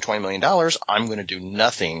have $120 million, I'm going to do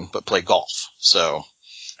nothing but play golf. So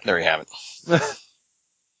there you have it.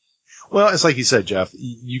 Well, it's like you said, Jeff,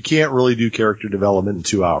 you can't really do character development in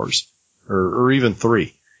 2 hours or even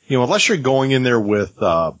 3. Unless you're going in there with,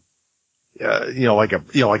 like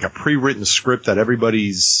a pre-written script that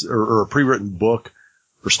everybody's, or a pre-written book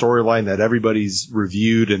or storyline that everybody's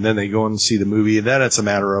reviewed, and then they go and see the movie, and then it's a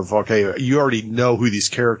matter of, okay, you already know who these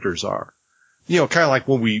characters are. Kind of like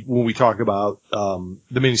when we talk about, the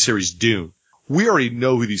miniseries Dune. We already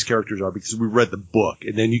know who these characters are because we read the book,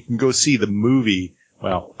 and then you can go see the movie.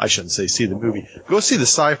 Well, I shouldn't say see the movie. Go see the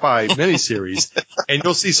sci-fi miniseries, and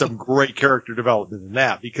you'll see some great character development in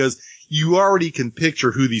that because you already can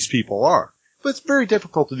picture who these people are. But it's very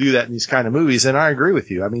difficult to do that in these kind of movies, and I agree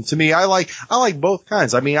with you. I mean, to me, I like both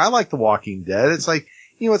kinds. I mean, I like The Walking Dead. It's like,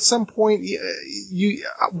 at some point,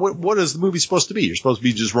 what is the movie supposed to be? You're supposed to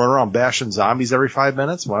be just running around bashing zombies every 5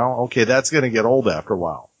 minutes? Well, okay, that's going to get old after a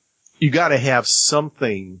while. You got to have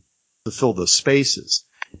something to fill those spaces.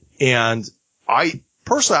 And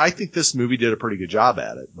personally, I think this movie did a pretty good job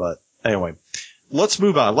at it. But anyway, let's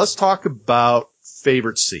move on. Let's talk about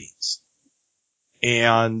favorite scenes.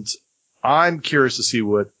 And I'm curious to see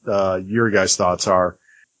what your guys' thoughts are.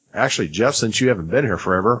 Actually, Jeff, since you haven't been here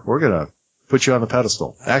forever, we're going to put you on the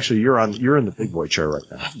pedestal. Actually, you're in the big boy chair right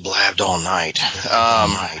now. I've blabbed all night.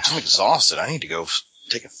 I'm exhausted. I need to go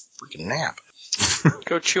take a freaking nap.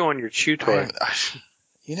 Go chew on your chew toy.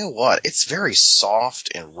 You know what? It's very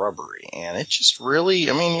soft and rubbery, and it just really,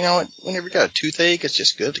 I mean, whenever you got a toothache, it's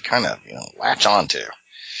just good to kind of, latch onto.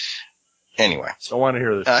 Anyway. Don't want to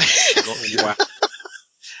hear this.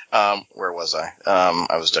 Where was I?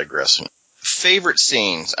 I was digressing. Favorite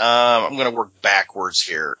scenes. I'm going to work backwards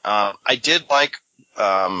here. I did like,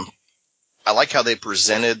 I like how they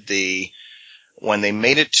presented when they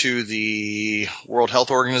made it to the World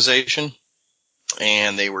Health Organization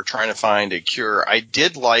and they were trying to find a cure. I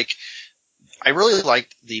really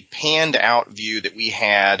liked the panned out view that we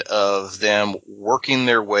had of them working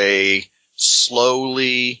their way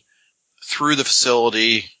slowly through the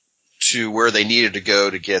facility to where they needed to go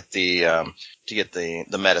to get the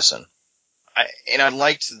medicine. I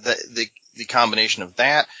liked the combination of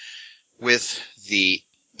that with the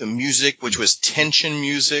music, which was tension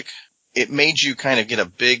music. It made you kind of get a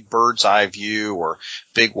big bird's eye view or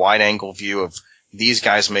big wide angle view of these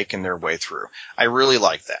guys making their way through. I really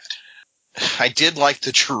liked that. I did like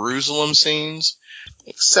the Jerusalem scenes,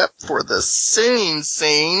 except for the singing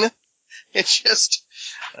scene. It's just,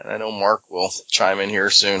 I know Mark will chime in here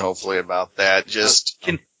soon, hopefully, about that.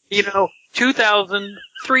 2,000,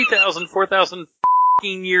 3,000, 4,000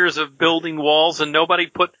 years of building walls and nobody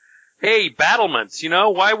put, battlements,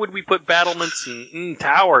 why would we put battlements and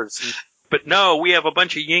towers? But no, we have a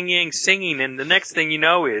bunch of yin-yang singing and the next thing you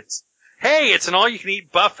know it's an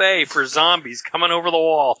all-you-can-eat buffet for zombies coming over the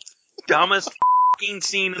wall. Dumbest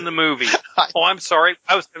scene in the movie. Oh, I'm sorry.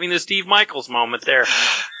 I was having the Steve Michaels moment there.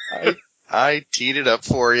 I teed it up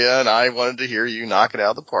for you, and I wanted to hear you knock it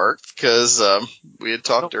out of the park because we had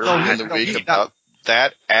talked earlier in the week about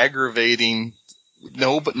that aggravating.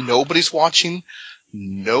 Nobody's watching.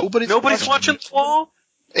 Nobody's watching the wall?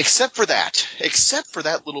 Except for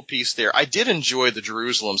that little piece there. I did enjoy the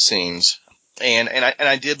Jerusalem scenes. And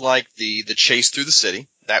I did like the chase through the city.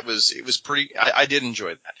 It was pretty, I did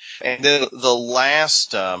enjoy that. And then the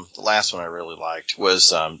last one I really liked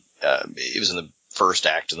was, it was in the first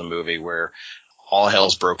act of the movie where all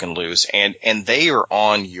hell's broken loose and they are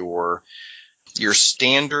on your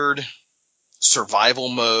standard survival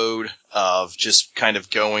mode of just kind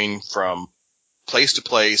of going from place to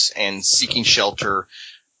place and seeking shelter,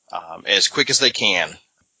 as quick as they can.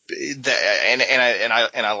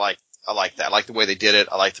 I like that. I like the way they did it.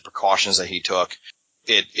 I like the precautions that he took.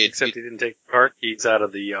 Except he didn't take the car keys out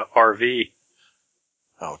of the RV.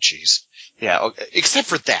 Oh, jeez. Yeah, okay. Except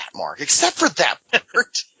for that, Mark. Except for that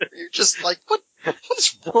part. You're just like, what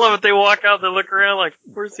is wrong? I love it. They walk out, they look around like,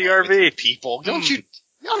 where's the RV? People, I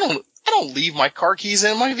don't leave my car keys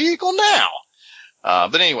in my vehicle now.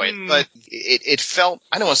 But anyway, but it felt,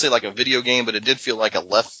 I don't want to say like a video game, but it did feel like a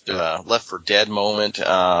Left 4 Dead moment.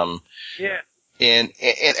 Yeah. And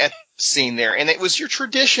at scene there, and it was your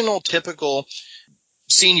traditional, typical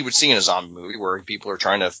scene you would see in a zombie movie where people are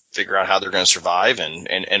trying to figure out how they're going to survive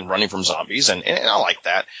and running from zombies, and I like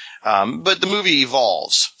that. But the movie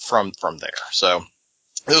evolves from there. So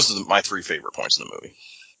those are my 3 favorite points in the movie.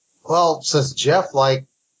 Well, since Jeff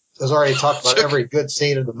has already talked about every good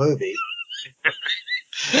scene in the movie.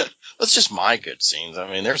 That's just my good scenes.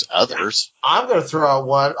 I mean, there's others. I'm going to throw out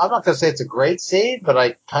one. I'm not going to say it's a great scene, but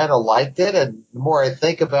I kind of liked it. And the more I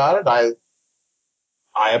think about it,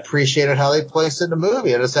 I appreciated how they placed it in the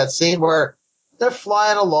movie. And it's that scene where they're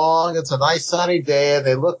flying along. It's a nice sunny day and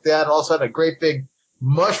they look down and all of a sudden a great big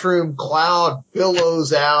mushroom cloud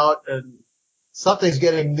billows out and something's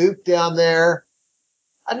getting nuked down there.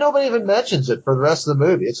 And nobody even mentions it for the rest of the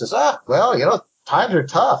movie. It's just, times are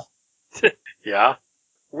tough. Yeah.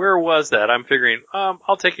 Where was that? I'm figuring,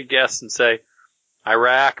 I'll take a guess and say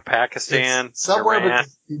Iraq, Pakistan, It's somewhere, Iran.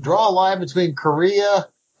 you draw a line between Korea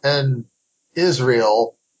and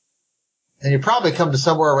Israel, and you probably come to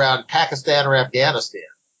somewhere around Pakistan or Afghanistan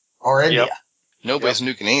or India. Yep. Nobody's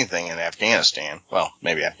nuking anything in Afghanistan. Well,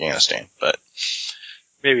 maybe Afghanistan, but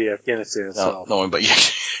Maybe Afghanistan itself. no one but you.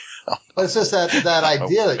 But it's just that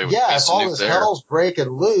idea that, They would if all nuke this there. hell's breaking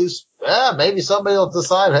loose, maybe somebody will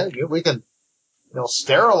decide, hey, we can,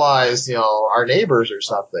 sterilize, our neighbors or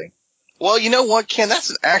something. Well, you know what, Ken?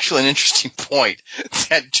 That's actually an interesting point.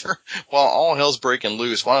 That while all hell's breaking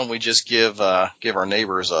loose, why don't we just give our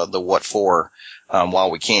neighbors the what for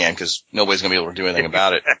while we can, because nobody's going to be able to do anything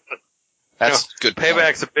about it. That's good.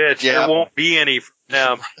 Payback's a bitch. Yeah. There won't be any from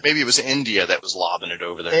them. Maybe it was India that was lobbing it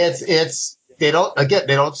over there. They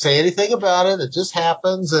don't say anything about it. It just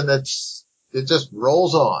happens and it just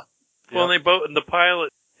rolls on. Well, and the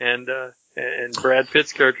pilot and Brad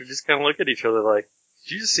Pitt's character just kind of look at each other like,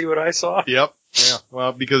 did you just see what I saw? Yep. Yeah.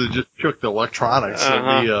 Well, because it just shook the electronics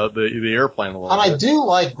of the airplane a little And bit. I do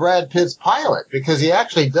like Brad Pitt's pilot because he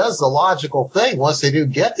actually does the logical thing once they do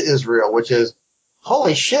get to Israel, which is,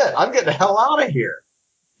 holy shit, I'm getting the hell out of here.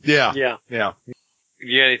 Yeah. Yeah. Yeah.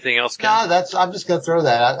 You got anything else, Ken? No, I'm just going to throw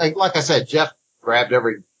that out. Like I said, Jeff grabbed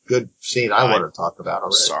every good scene I wanted to talk about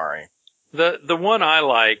already. Sorry. The one I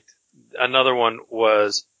liked, another one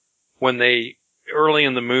was when early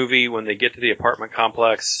in the movie, when they get to the apartment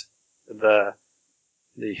complex, the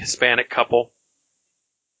Hispanic couple,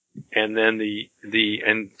 and then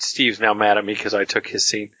and Steve's now mad at me because I took his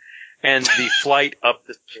scene, and the flight up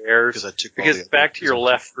the stairs. Because back to your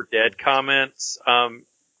Left 4 Dead comments,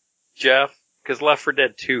 Jeff, because Left 4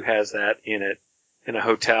 Dead 2 has that in it, in a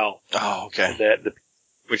hotel. Oh, okay.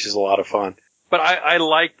 Which is a lot of fun. But I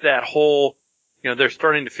like that whole, they're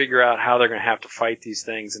starting to figure out how they're going to have to fight these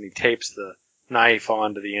things, and he tapes the knife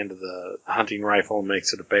onto the end of the hunting rifle and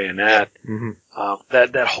makes it a bayonet. Mm-hmm.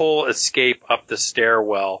 That whole escape up the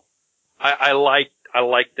stairwell, I like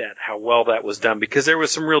that, how well that was done, because there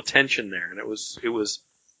was some real tension there, and it was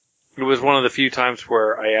one of the few times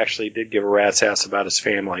where I actually did give a rat's ass about his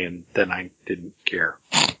family, and then I didn't care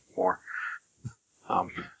more.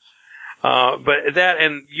 But that,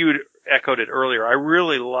 and you echoed it earlier,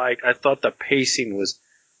 I thought the pacing was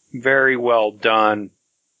very well done,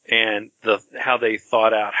 and how they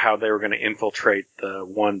thought out how they were going to infiltrate the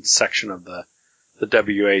one section of the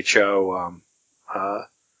WHO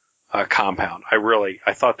compound.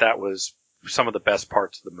 I thought that was some of the best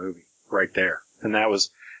parts of the movie right there, and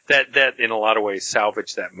that in a lot of ways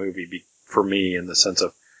salvaged that movie for me, in the sense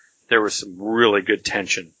of there was some really good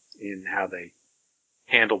tension in how they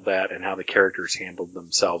handled that and how the characters handled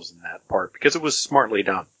themselves in that part, because it was smartly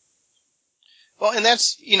done. Well, and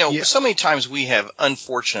that's, so many times we have,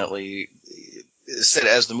 unfortunately, said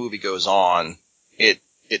as the movie goes on, it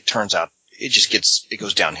turns out it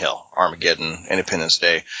goes downhill. Armageddon, Independence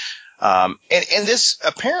Day. And this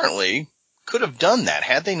apparently could have done that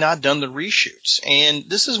had they not done the reshoots. And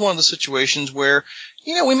this is one of the situations where,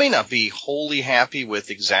 we may not be wholly happy with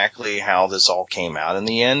exactly how this all came out in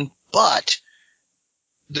the end, but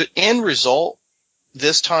the end result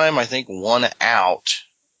this time, I think, won out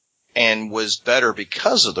and was better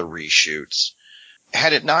because of the reshoots.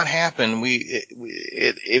 Had it not happened, we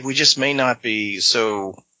just may not be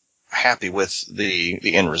so happy with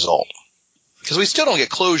the end result, because we still don't get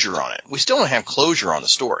closure on it. We still don't have closure on the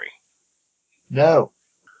story. No.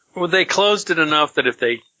 Well, they closed it enough that if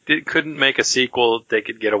they couldn't make a sequel, they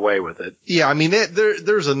could get away with it. Yeah, I mean,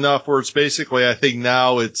 there's enough where it's basically, I think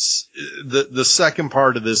now it's the second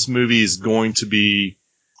part of this movie is going to be,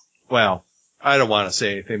 well, I don't want to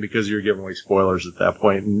say anything because you're giving away spoilers at that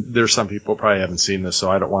point, and there's some people probably haven't seen this, so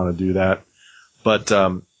I don't want to do that. But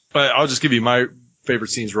I'll just give you my favorite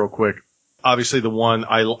scenes real quick. Obviously, the one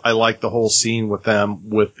I like the whole scene with them,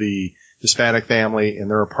 with the Hispanic family in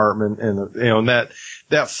their apartment, and and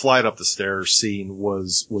that flight up the stairs scene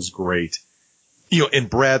was great. And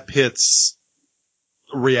Brad Pitt's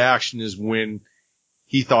reaction is when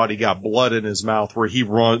he thought he got blood in his mouth, where he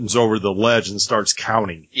runs over the ledge and starts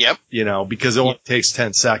counting. Yep. Because it only takes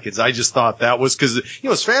 10 seconds. I just thought that was because,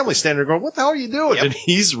 his family standing there going, what the hell are you doing? Yep. And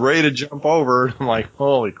he's ready to jump over. And I'm like,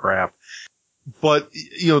 holy crap. But,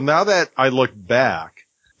 now that I look back,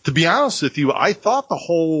 to be honest with you, I thought the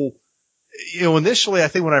whole initially, I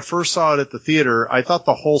think when I first saw it at the theater, I thought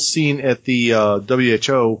the whole scene at the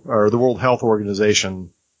WHO, or the World Health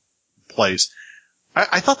Organization place,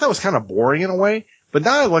 I thought that was kind of boring in a way. But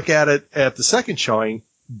now I look at it at the second showing,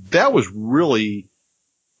 that was really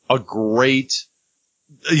a great,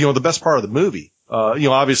 the best part of the movie.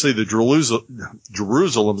 Obviously the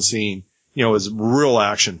Jerusalem scene, is real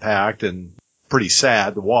action packed and pretty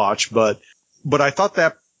sad to watch, but I thought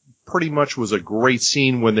that pretty much was a great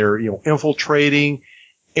scene when they're, infiltrating.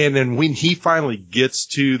 And then when he finally gets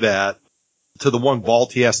to the one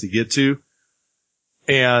vault he has to get to.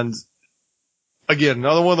 And again,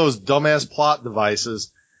 another one of those dumbass plot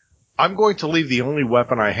devices. I'm going to leave the only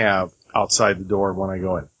weapon I have outside the door when I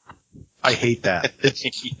go in. I hate that.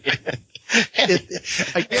 And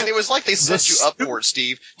it was like they set you up for it,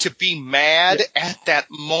 Steve, to be mad at that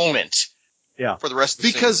moment. Yeah. For the rest of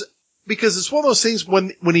the scene. Because it's one of those things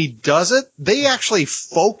when he does it, they actually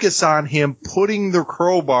focus on him putting the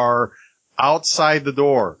crowbar outside the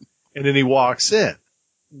door, and then he walks in.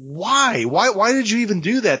 Why? Why did you even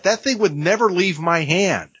do that? That thing would never leave my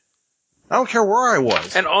hand. I don't care where I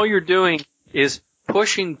was. And all you're doing is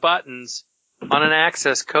pushing buttons on an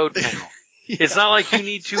access code panel. Yeah. It's not like you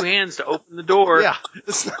need two hands to open the door. Yeah.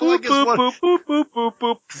 It's not boop, like it's boop, boop, boop, boop,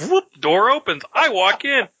 boop, boop. Whoop, door opens. I walk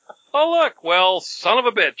in. Oh, look. Well, son of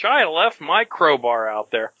a bitch. I left my crowbar out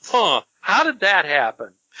there. Huh. How did that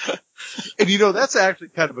happen? And that's actually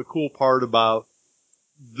kind of a cool part about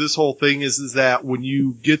this whole thing is that when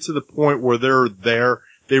you get to the point where they're there,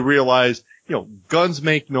 they realize, guns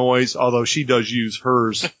make noise, although she does use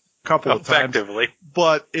hers a couple of times. Effectively.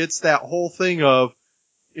 But it's that whole thing of,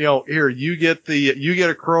 here, you get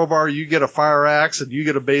a crowbar, you get a fire axe, and you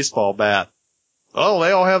get a baseball bat. Oh,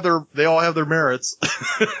 they all have their merits,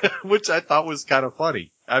 which I thought was kind of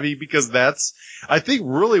funny. I mean, because I think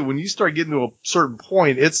really when you start getting to a certain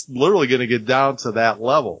point, it's literally going to get down to that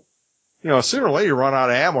level. Sooner or later you run out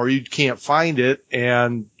of ammo or you can't find it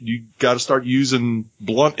and you got to start using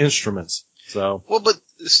blunt instruments. So. Well, but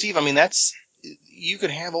Steve, I mean, you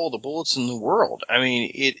could have all the bullets in the world. I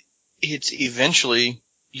mean, it's eventually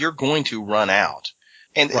you're going to run out.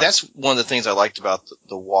 And right. That's one of the things I liked about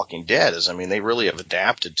the Walking Dead is, I mean, they really have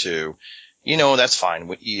adapted to, that's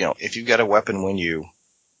fine. If you've got a weapon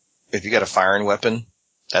if you got a firing weapon,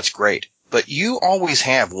 that's great. But you always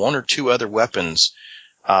have one or two other weapons.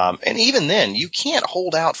 And even then, you can't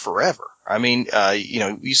hold out forever. I mean,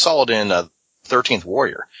 you saw it in 13th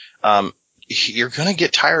Warrior. You're going to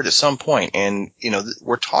get tired at some point, and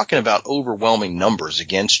we're talking about overwhelming numbers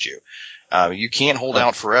against you. You can't hold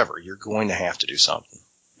out forever. You're going to have to do something.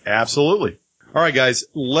 Absolutely. All right, guys,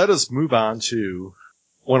 let us move on to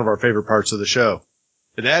one of our favorite parts of the show,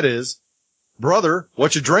 and that is, brother,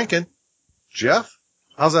 what you drinking? Jeff,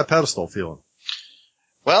 how's that pedestal feeling?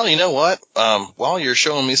 Well, you know what? While you're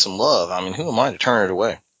showing me some love, I mean, who am I to turn it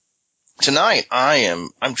away? Tonight, I'm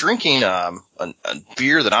drinking a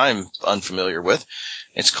beer that I'm unfamiliar with.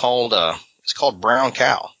 It's called Brown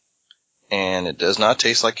Cow, and it does not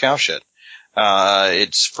taste like cow shit.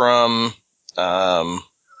 It's from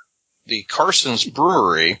the Carson's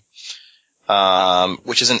Brewery,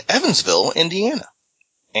 which is in Evansville, Indiana,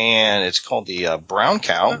 and it's called the Brown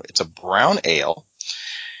Cow. It's a brown ale.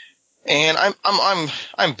 And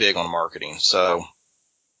I'm big on marketing, so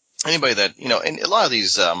anybody that, and a lot of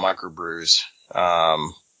these microbrews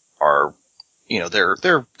are,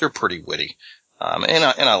 they're pretty witty. And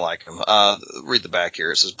I like them. Read the back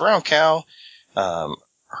here. It says Brown Cow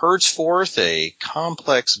herds forth a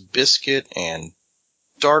complex biscuit and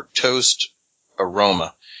dark toast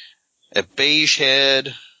aroma. A beige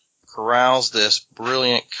head corrals this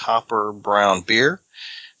brilliant copper brown beer.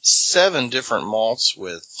 7 different malts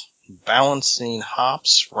with balancing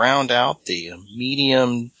hops round out the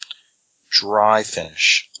medium dry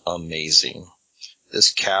finish. Amazing.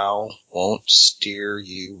 This cow won't steer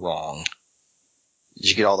you wrong. Did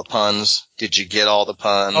you get all the puns?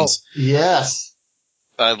 Oh, yes.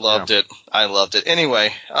 I loved it.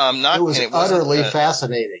 Anyway, it was utterly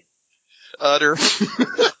fascinating. Utter.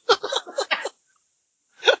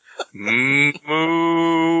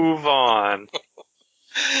 Move on.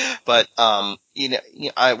 But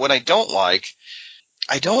what I don't like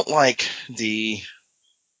the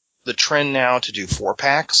trend now to do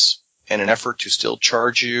 4-packs in an effort to still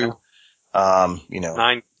charge you,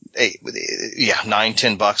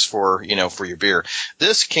 $9-10 for your beer.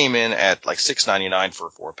 This came in at like $6.99 for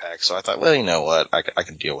a 4-pack, so I thought, well, you know what, I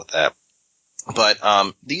can deal with that. But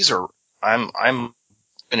these are I'm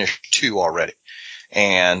finished 2 already,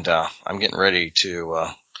 and I'm getting ready to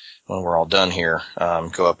when we're all done here,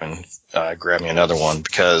 go up and grab me another one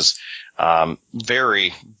because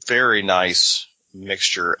Very, very nice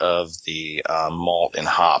mixture of the malt and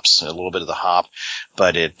hops, a little bit of the hop,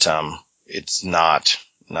 but it's not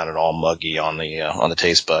at all muggy on the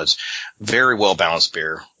taste buds. Very well balanced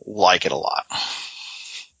beer. Like it a lot.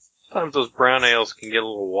 Sometimes those brown ales can get a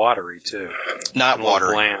little watery too. Not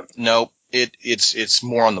watery. Bland. Nope. It's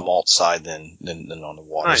more on the malt side than on the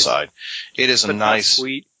water side. It is But a nice not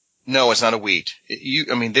sweet. No, it's not a wheat. You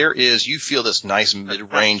feel this nice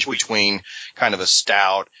mid-range between kind of a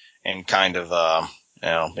stout and kind of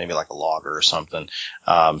maybe like a lager or something.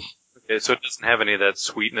 Okay, so it doesn't have any of that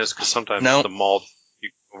sweetness because sometimes the malt,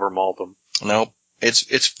 you over malt them. Nope.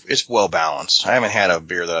 It's well balanced. I haven't had a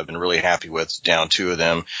beer that I've been really happy with, down two of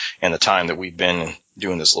them, and the time that we've been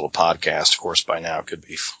doing this little podcast. Of course, by now it could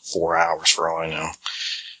be 4 hours for all I know.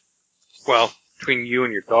 Well, between you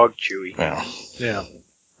and your dog, Chewy. Yeah.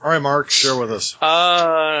 All right, Mark, share with us.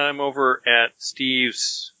 I'm over at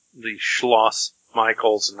Steve's, the Schloss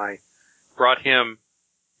Michaels, and I brought him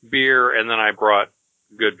beer, and then I brought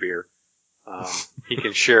good beer. He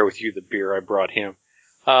can share with you the beer I brought him.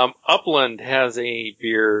 Upland has a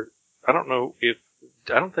beer. I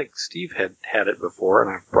don't think Steve had it before, and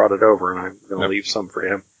I brought it over, and I'm going to leave some for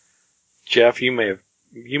him. Jeff, you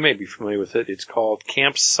may be familiar with it. It's called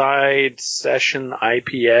Campside Session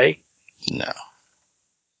IPA. No.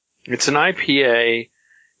 It's an IPA,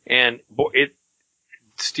 and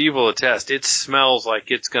Steve will attest, it smells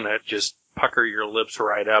like it's going to just pucker your lips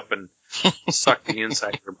right up and suck the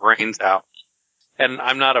inside of your brains out. And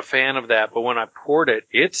I'm not a fan of that, but when I poured it,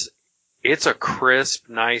 it's a crisp,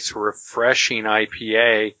 nice, refreshing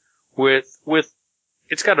IPA with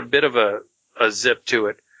it's got a bit of a zip to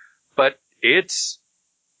it, but it's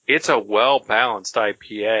a well-balanced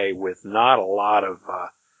IPA with not a lot of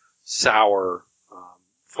sour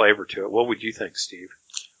flavor to it. What would you think, Steve?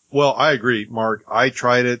 Well, I agree, Mark. I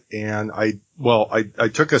tried it, and I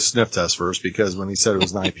took a sniff test first because when he said it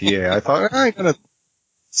was an IPA, I thought I'm gonna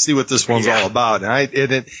see what this one's all about.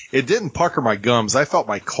 And it didn't pucker my gums. I felt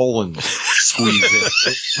my colon squeeze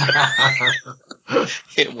in.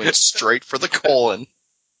 It went straight for the colon.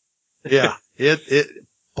 Yeah.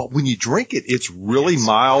 But when you drink it, it's really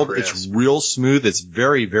mild. Crisp. It's real smooth. It's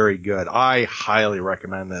very, very good. I highly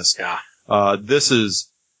recommend this. Yeah. This is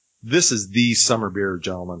the summer beer,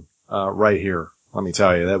 gentlemen, right here. Let me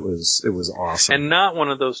tell you, it was awesome. And not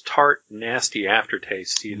one of those tart, nasty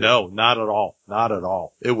aftertastes either. No, not at all. Not at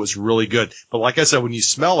all. It was really good. But like I said, when you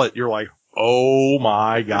smell it, you're like, oh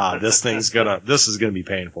my God, this is gonna be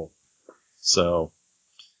painful. So,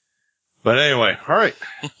 but anyway, all right.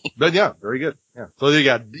 But yeah, very good. Yeah. So you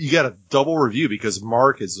got a double review because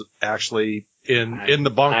Mark is actually in the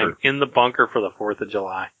bunker. I'm in the bunker for the 4th of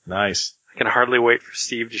July. Nice. I can hardly wait for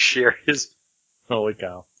Steve to share his. Holy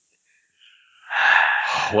cow.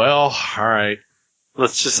 Well, all right.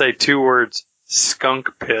 Let's just say 2 words.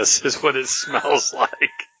 Skunk piss is what it smells like.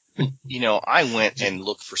 I went and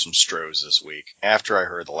looked for some Strohs this week. After I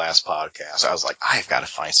heard the last podcast, I was like, I've got to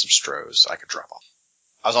find some Strohs I could drop off.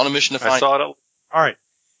 I was on a mission to find. I saw it. All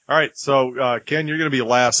right. So, Ken, you're going to be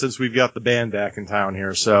last since we've got the band back in town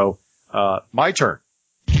here. So, my turn.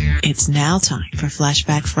 It's now time for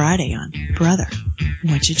Flashback Friday on Brother,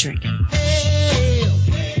 What You Drinking?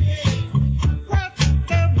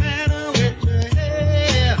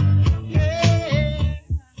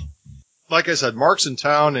 Like I said, Mark's in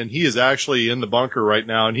town and he is actually in the bunker right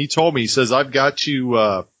now. And he told me, he says, I've got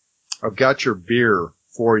your beer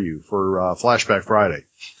for you for Flashback Friday.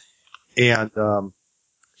 And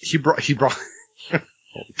he brought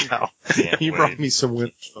holy cow. He brought me some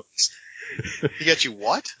Windows. He got you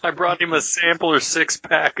what? I brought him a sampler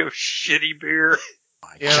 6-pack of shitty beer.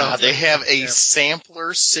 God, they have a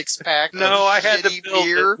sampler 6-pack. No, I had to build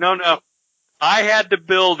it. No, I had to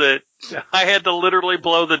build it. I had to literally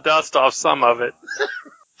blow the dust off some of it.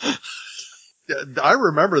 I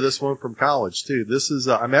remember this one from college too. This is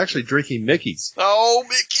I'm actually drinking Mickey's. Oh,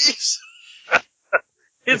 Mickey's!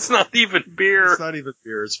 It's not even beer. It's not even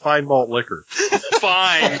beer. It's fine malt liquor.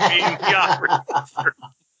 Fine.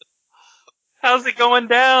 How's it going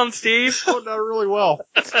down, Steve? Oh, not really well.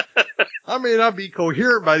 I may not be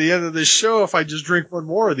coherent by the end of this show if I just drink one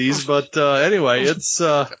more of these, but anyway, it's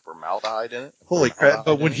formaldehyde in it. Holy crap!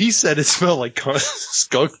 But when he said it smelled like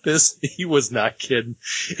skunk piss, he was not kidding.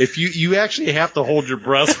 If you actually have to hold your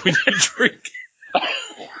breath when you drink.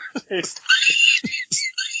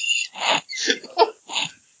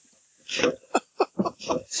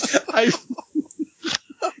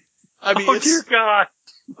 I mean, oh dear God.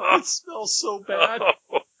 It smells so bad.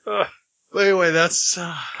 But anyway, that's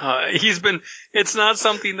it's not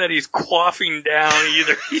something that he's quaffing down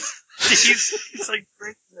either. He's like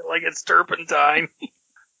drinking it like it's turpentine.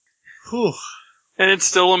 Whew. And it's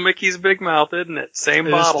still a Mickey's Big Mouth, isn't it? Same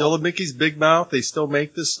It bottle. is still a Mickey's Big Mouth. They still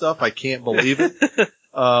make this stuff. I can't believe it.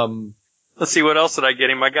 Let's see, what else did I get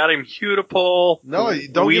him? I got him Hutapole. No,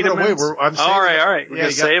 don't give it away. I'm saving all right. We're Yeah,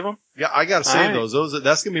 gonna save them. Yeah, I gotta save right. those.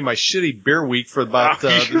 That's gonna be my shitty beer week for about the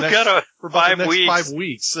next, for about 5 the next weeks. 5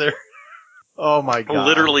 weeks. There. Oh my god!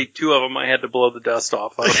 Literally 2 of them I had to blow the dust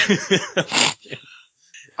off of.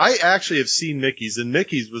 I actually have seen Mickey's, and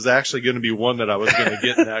Mickey's was actually going to be one that I was going to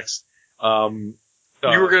get next. You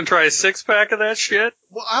were going to try a 6-pack of that shit?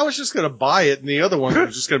 Well, I was just going to buy it, and the other one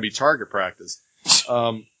was just going to be target practice.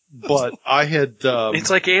 But I had. It's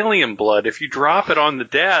like alien blood. If you drop it on the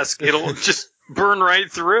desk, it'll just burn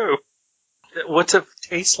right through. What's it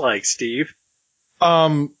taste like, Steve?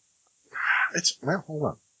 It's well, hold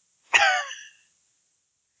on.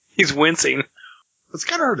 He's wincing. It's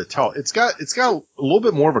kind of hard to tell. It's got a little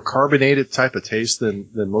bit more of a carbonated type of taste than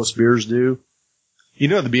most beers do. You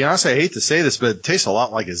know, to be honest, I hate to say this, but it tastes a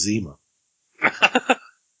lot like a Zima.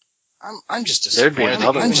 I'm just disappointed.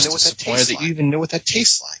 That you even know what that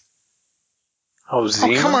tastes like. Oh,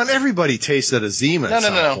 Zima? Oh, come on! Everybody tasted a Zima at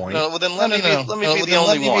some point. No. Well, then let me be the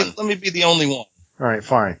only one. Let me be the only one. All right,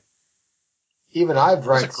 fine. Even I've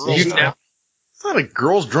drank Zima. It's not a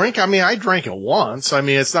girl's drink. I mean, I drank it once. I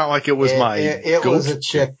mean, it's not like it was It was a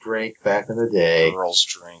chick drink back in the day. Girl's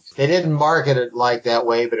drink. They didn't market it like that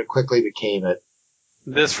way, but it quickly became it.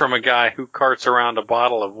 This from a guy who carts around a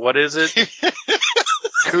bottle of, what is it?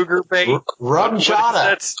 Cougar bait? Rum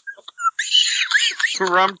chata.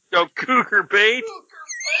 Cougar bait?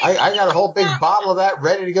 I got a whole big bottle of that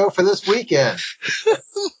ready to go for this weekend.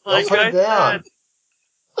 Don't put it down.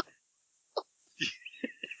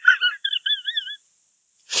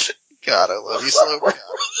 God, I love you so much.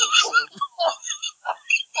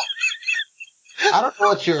 I don't know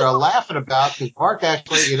what you're laughing about, because Mark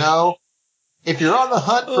actually, if you're on the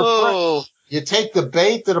hunt for prey, you take the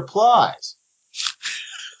bait that applies.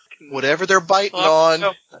 Whatever they're biting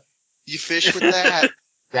on, you fish with that.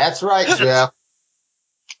 That's right, Jeff.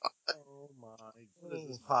 Oh my! What is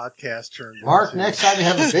this podcast turned Mark, into? next time you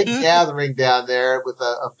have a big gathering down there with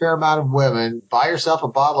a fair amount of women, buy yourself a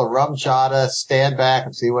bottle of rum chata, stand back,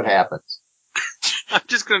 and see what happens. I'm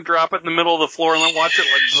just going to drop it in the middle of the floor and then watch it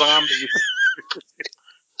like zombies.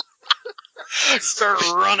 Start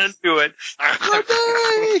running to it.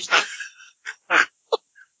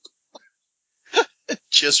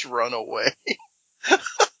 Just run away.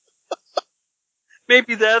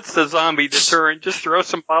 Maybe that's the zombie deterrent. Just throw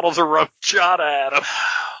some bottles of rum chata at him.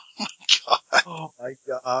 Oh my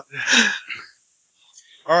god!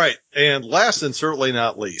 All right, and last and certainly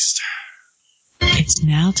not least, It's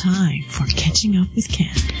now time for Catching Up with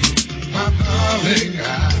Ken. My darling,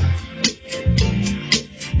 I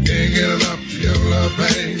can't get enough of your love,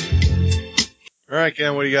 babe. all right,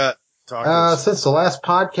 Ken, what do you got? Talk to us. Since the last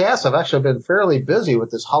podcast, I've actually been fairly busy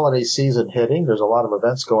with this holiday season hitting. There's a lot of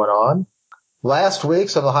events going on. Last week,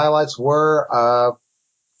 some of the highlights were a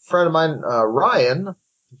friend of mine, Ryan,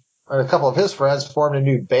 and a couple of his friends formed a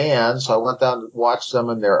new band, so I went down to watch them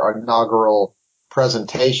in their inaugural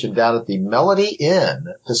presentation down at the Melody Inn,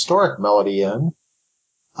 historic Melody Inn.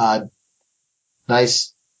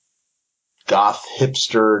 Nice goth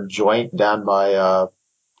hipster joint down by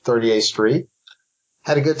 38th Street.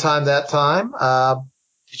 Had a good time that time.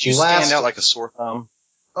 Did you stand out like a sore thumb?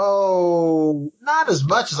 Oh, not as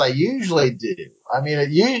much as I usually do. I mean,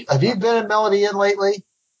 have you been in Melody Inn lately?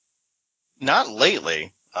 Not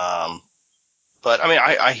lately. But I mean,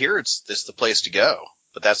 I hear it's the place to go,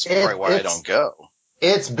 but that's probably why I don't go.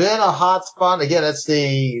 It's been a hot spot. Again, it's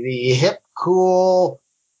the hip, cool,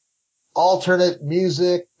 alternate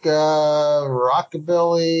music,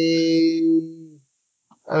 rockabilly.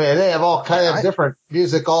 I mean, they have all kind of different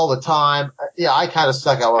music all the time. Yeah, I kind of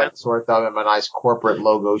stuck out like sore thumb in my nice corporate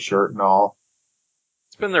logo shirt and all.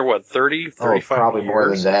 It's been there, what, 30, 35 probably years? more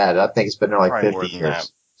than that. I think it's been there like Probably 50 more than years.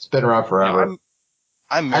 that. It's been around forever.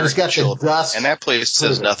 I'm married I just got with the children, dust. and that place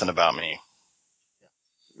says nothing about me.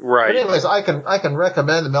 Right. But anyways, I can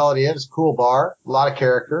recommend the Melody Inn. It's a cool bar, a lot of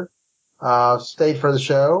character. Stayed for the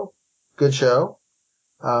show, good show.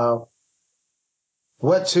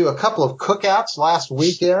 Went to a couple of cookouts last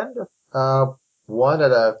weekend. One at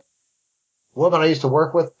a woman I used to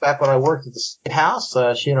work with back when I worked at the State House.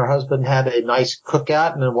 She and her husband had a nice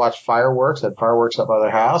cookout and then watched fireworks. Had fireworks up by their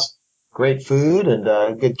house. Great food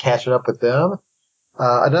and good catching up with them.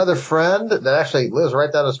 Another friend that actually lives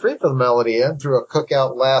right down the street from the Melody Inn threw a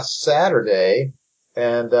cookout last Saturday.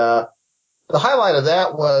 And the highlight of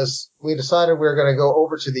that was we decided we were going to go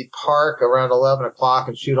over to the park around 11 o'clock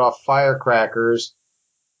and shoot off firecrackers.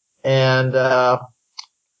 And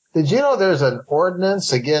Did you know there's an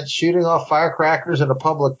ordinance against shooting off firecrackers in a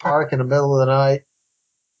public park in the middle of the night?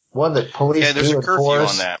 One that police Yeah, there's do a curfew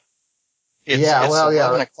enforce. on that. It's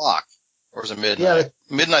 11 o'clock. Or was it midnight? Yeah,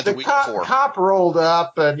 Midnight the week before. Cop rolled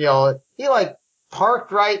up and, he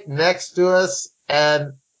parked right next to us.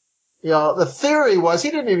 And, the theory was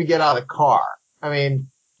he didn't even get out of the car. I mean,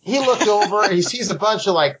 he looked over and he sees a bunch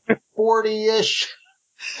of 40-ish,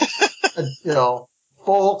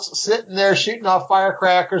 folks sitting there shooting off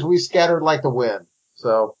firecrackers. We scattered like the wind.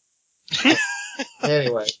 So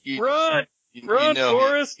anyway, Run,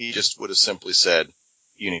 Forrest. He just would have simply said,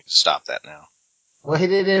 "You need to stop that now." Well, he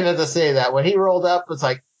didn't even have to say that. When he rolled up, it's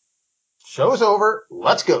like, show's over.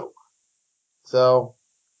 Let's go. So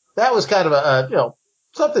that was kind of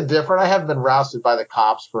something different. I haven't been rousted by the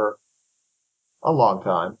cops for a long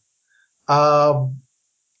time.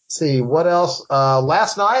 See what else.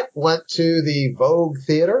 Last night went to the Vogue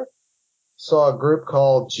Theater. Saw a group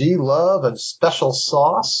called G Love and Special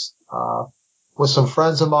Sauce, with some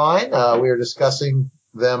friends of mine. We were discussing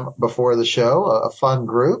them before the show. A fun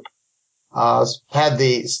group. Got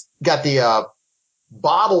the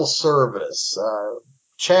bottle service.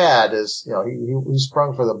 Chad is, he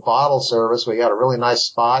sprung for the bottle service. We got a really nice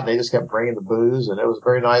spot and they just kept bringing the booze and it was a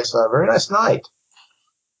very nice night.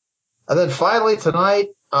 And then finally tonight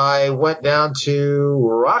I went down to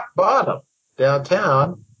Rock Bottom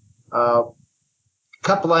downtown.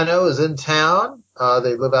 Couple I know is in town.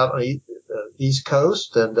 They live out on the East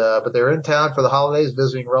Coast but they're in town for the holidays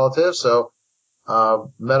visiting relatives. So,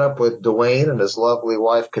 met up with Dwayne and his lovely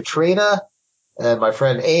wife Katrina and my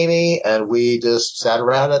friend Amy, and we just sat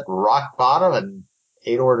around at Rock Bottom and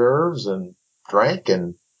ate hors d'oeuvres and drank,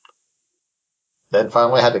 and then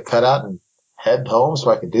finally had to cut out and head home so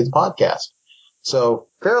I could do the podcast. So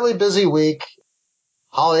fairly busy week,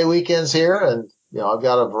 holiday weekends here, and I've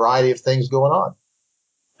got a variety of things going on.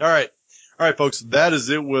 All right, folks, that is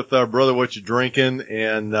it with Brother What You Drinking,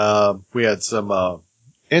 and we had some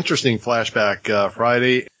interesting flashback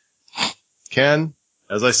Friday. Ken,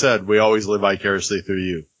 as I said, we always live vicariously through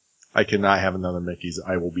you. I cannot have another Mickey's.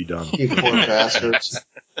 I will be done. You poor bastards.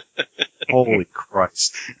 Holy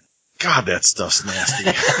Christ. God, that stuff's nasty.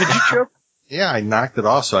 Did you choke? Yeah, I knocked it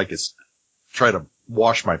off so I could try to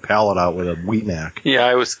wash my palate out with a Wee Mac. Yeah,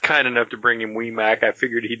 I was kind enough to bring him Wee Mac. I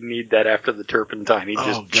figured he'd need that after the turpentine. He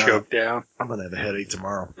just choked down. I'm going to have a headache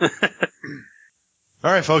tomorrow.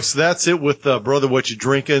 All right, folks, that's it with Brother What You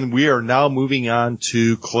Drinking. We are now moving on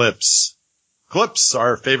to clips. Clips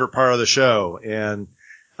are our favorite part of the show, and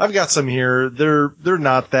I've got some here. They're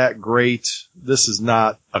not that great. This is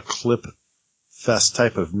not a clip fest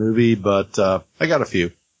type of movie, but I got a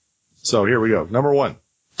few. So here we go. Number one.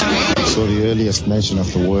 So the earliest mention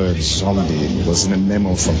of the word zombie was in a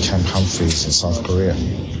memo from Camp Humphreys in South Korea.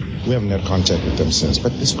 We haven't had contact with them since,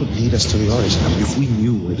 but this could lead us to the origin. If we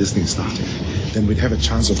knew where this thing started, then we'd have a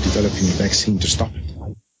chance of developing a vaccine to stop it.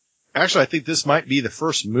 Actually, I think this might be the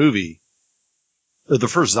first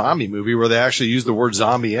zombie movie where they actually use the word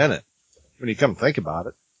zombie in it, when you come to think about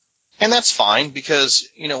it. And that's fine, because,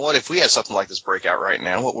 you know what, if we had something like this break out right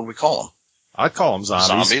now, what would we call them? I'd call them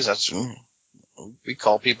zombies. We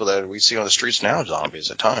call people that we see on the streets now zombies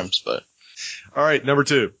at times, but. All right, number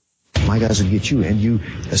two. My guys will get you in. You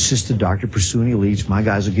assist the doctor, pursue any leads. My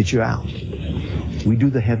guys will get you out. We do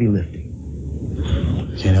the heavy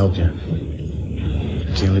lifting. Can't help you.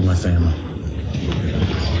 Can't leave my family.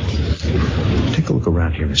 Take a look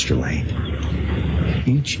around here, Mr. Lane.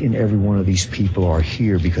 Each and every one of these people are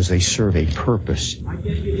here because they serve a purpose.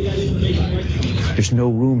 There's no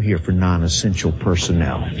room here for non-essential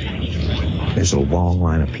personnel. There's a long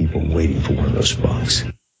line of people waiting for one of those bunks.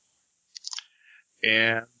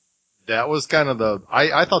 And that was kind of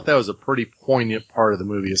I thought that was a pretty poignant part of the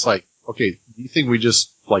movie. It's like, okay, do you think we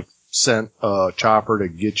just sent a chopper to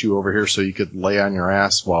get you over here so you could lay on your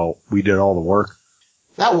ass while we did all the work?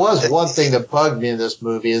 That was one thing that bugged me in this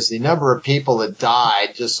movie, is the number of people that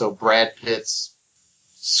died just so Brad Pitt's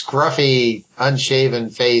scruffy, unshaven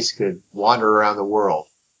face could wander around the world.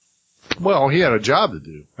 Well, he had a job to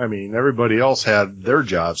do. I mean, everybody else had their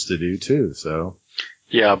jobs to do too, so.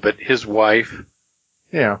 Yeah, but his wife.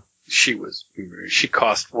 Yeah. She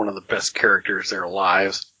cost one of the best characters their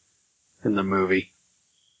lives in the movie.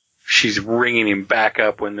 She's ringing him back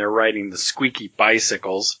up when they're riding the squeaky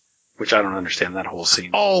bicycles, which I don't understand that whole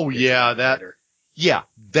scene. Oh, yeah,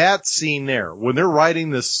 that scene there. When they're riding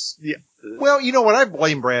this, yeah. Well, you know what? I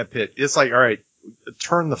blame Brad Pitt. It's like, all right,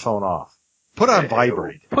 turn the phone off. Put on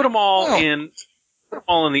vibrate. Put them all in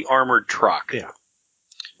the armored truck. Yeah.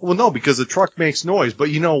 Well, no, because the truck makes noise. But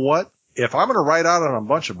you know what? If I'm going to ride out on a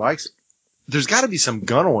bunch of bikes, there's got to be some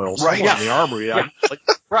gun oil somewhere in the armory.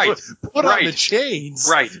 Right. Put on the chains.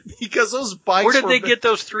 Right. Because those bikes Where did they get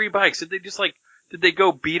those 3 bikes? Did they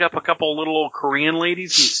go beat up a couple little old Korean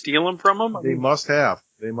ladies and steal them from them? They must have.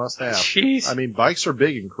 Jeez. I mean, bikes are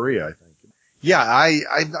big in Korea, I think. Yeah,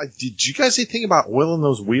 I did you guys say anything about oiling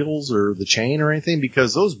those wheels or the chain or anything?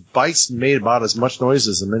 Because those bikes made about as much noise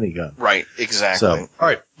as a minigun. Right, exactly. So, all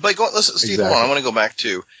right. But listen, Steve, Exactly. hold on. I want to go back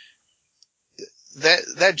to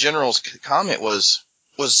that general's comment was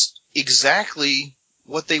exactly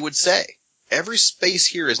what they would say. Every space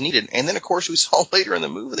here is needed. And then, of course, we saw later in the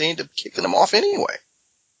movie they ended up kicking them off anyway.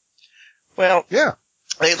 Well, yeah.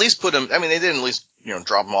 They at least put them, I mean, they didn't at least,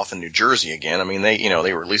 drop them off in New Jersey again. I mean, they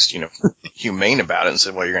were at least, humane about it and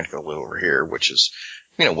said, well, you're going to go live over here, which is,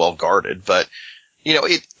 well guarded. But,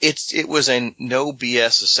 it was a no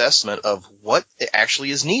BS assessment of what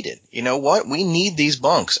actually is needed. You know what? We need these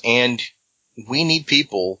bunks and we need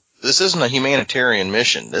people. This isn't a humanitarian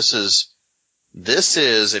mission. This is,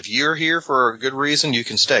 if you're here for a good reason, you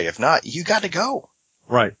can stay. If not, you got to go.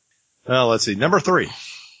 Right. Well, let's see. Number 3.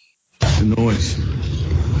 The noise.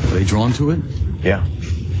 Are they drawn to it? Yeah.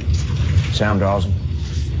 Sound awesome.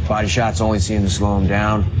 Body shots only seem to slow them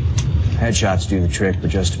down. Headshots do the trick, but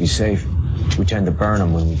just to be safe, we tend to burn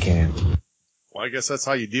them when we can. Well, I guess that's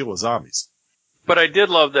how you deal with zombies. But I did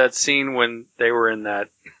love that scene when they were in that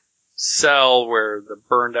cell where the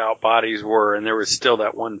burned out bodies were, and there was still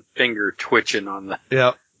that one finger twitching on the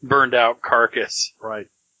burned out carcass. Right.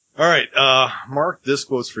 All right, Mark, this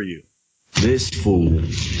quote's for you. This fool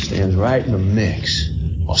stands right in the mix,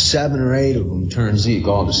 while 7 or 8 of them turn Zeke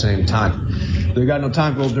all at the same time. They got no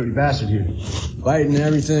time for old dirty bastard here. Biting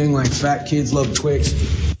everything like fat kids love Twix.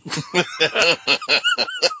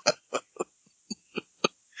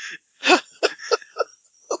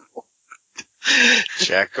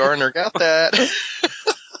 Jack Garner got that.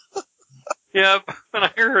 Yep. When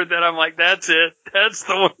I heard that, I'm like, that's it. That's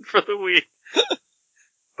the one for the week.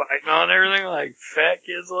 Biting on everything like fat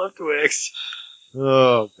kids love Twix.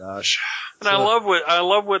 Oh gosh. And I love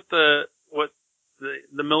what the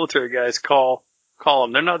military guys call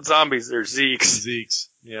them. They're not zombies, they're Zeeks. Zeeks.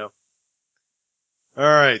 Yeah. All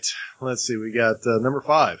right. Let's see. We got number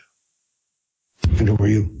 5. And who are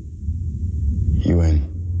you?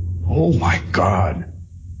 UN. Oh my God.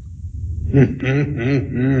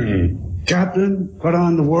 Captain, put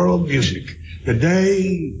on the world music. The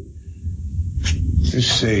day is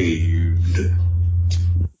saved.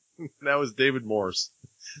 That was David Morse.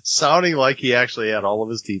 Sounding like he actually had all of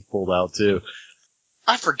his teeth pulled out, too.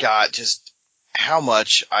 I forgot just how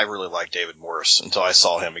much I really liked David Morse until I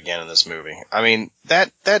saw him again in this movie. I mean,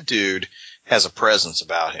 that dude has a presence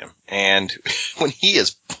about him. And when he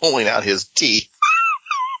is pulling out his teeth,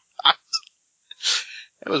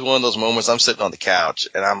 it was one of those moments I'm sitting on the couch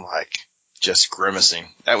and I'm like just grimacing.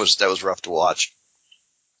 That was rough to watch.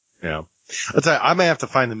 Yeah. I'll tell you, I may have to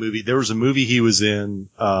find the movie. There was a movie he was in,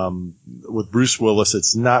 with Bruce Willis.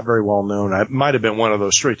 It's not very well known. It might have been one of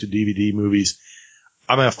those straight to DVD movies.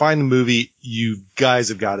 I'm going to find the movie. You guys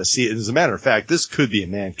have got to see it. And as a matter of fact, this could be a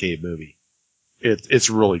man cave movie. It's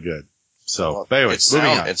really good. So, Well, but anyway,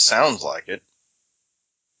 moving on. It sounds like it.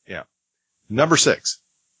 Yeah. Number 6.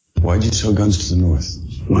 Why'd you sell guns to the North?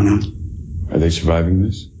 Why not? Are they surviving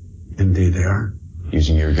this? Indeed they are.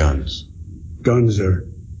 Using your guns. Guns are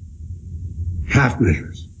half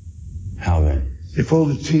measures. How then? They pull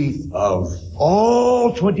the teeth of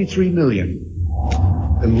all 23 million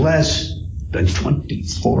in less than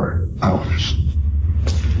 24 hours.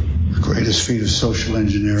 The greatest feat of social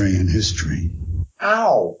engineering in history.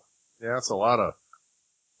 Ow. Yeah, that's a lot of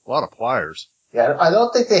pliers. Yeah, I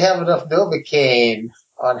don't think they have enough Novocaine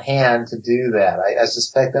on hand to do that. I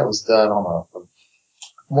suspect that was done on a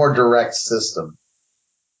more direct system.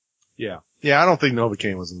 Yeah. Yeah, I don't think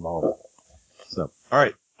Novocaine was involved. So, all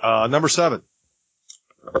right. Number 7.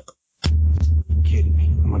 Kidding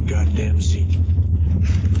me. I'm a goddamn Zeke.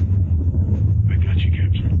 I got you,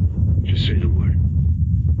 Captain. Just say the word.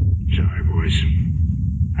 Sorry, boys.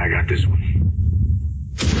 I got this one.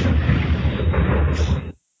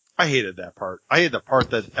 I hated that part. I hated the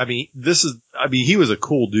part that, he was a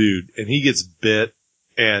cool dude and he gets bit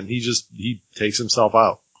and he takes himself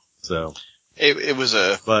out. So. It was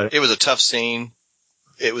a tough scene.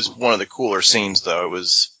 It was one of the cooler scenes though. It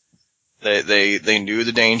was, they knew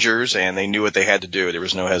the dangers and they knew what they had to do. There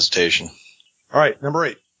was no hesitation. All right. Number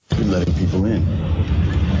 8. We're letting people in.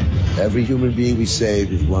 Every human being we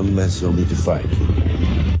saved is one less zombie to fight.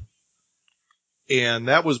 And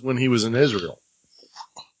that was when he was in Israel.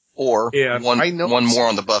 Or one more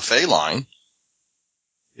on the buffet line.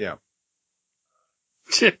 Yeah.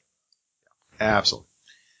 Absolutely.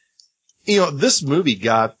 This movie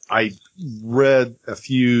got, I read a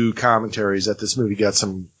few commentaries that this movie got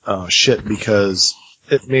some shit because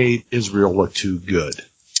it made Israel look too good.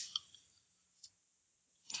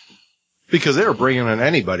 Because they were bringing in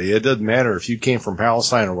anybody. It doesn't matter if you came from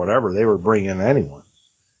Palestine or whatever. They were bringing in anyone.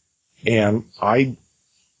 And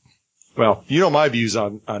well, you know my views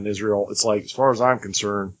on Israel. It's like, as far as I'm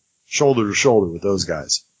concerned, shoulder to shoulder with those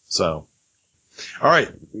guys. So, all right.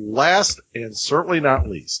 Last and certainly not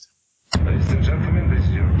least. Ladies and gentlemen, this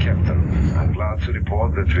is your captain. I'm glad to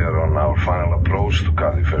report that we are on our final approach to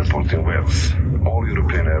Cardiff Airport in Wales. All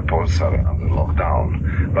European airports are under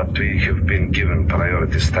lockdown, but we have been given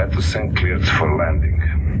priority status and cleared for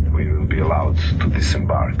landing. We will be allowed to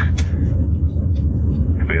disembark.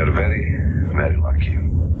 We are very, very lucky.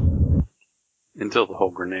 Until the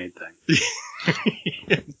whole grenade thing.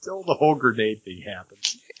 Until the whole grenade thing happened.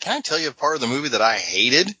 Can I tell you a part of the movie that I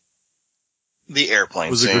hated? The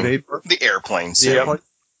airplane Was scene. the grenade part? The airplane scene. Yeah.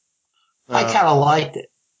 I kind of liked it.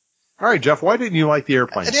 All right, Jeff, why didn't you like the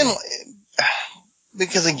airplane I didn't,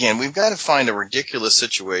 because again, we've got to find a ridiculous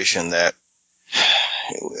situation that,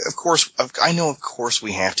 of course, I know of course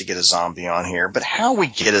we have to get a zombie on here, but how we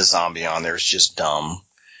get a zombie on there is just dumb.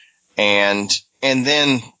 And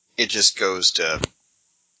then it just goes to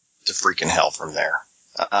freaking hell from there.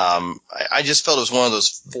 I just felt it was one of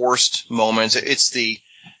those forced moments. It's the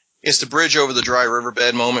bridge over the dry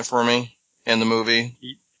riverbed moment for me in the movie.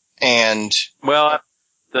 And well,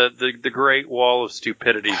 the Great Wall of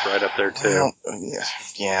Stupidity is right up there too.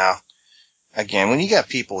 Yeah. Again, when you got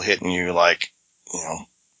people hitting you like,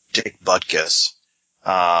 Dick Butkus,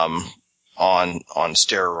 on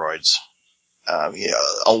steroids,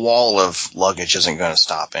 a wall of luggage isn't going to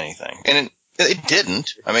stop anything. And it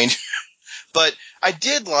didn't. I mean, but I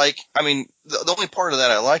did like, the only part of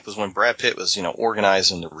that I liked was when Brad Pitt was,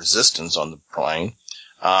 organizing the resistance on the plane.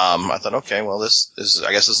 I thought, okay, well, this is,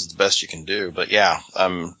 I guess this is the best you can do. But yeah,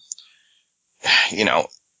 the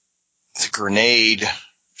grenade,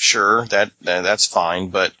 sure, that's fine,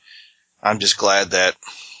 but I'm just glad that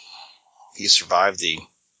he survived the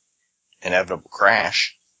inevitable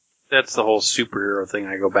crash. That's the whole superhero thing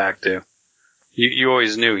I go back to. You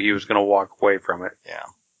always knew he was going to walk away from it. Yeah.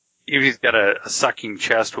 If he's got a sucking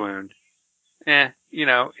chest wound,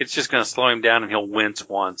 it's just going to slow him down and he'll wince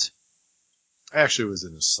once. Actually, it was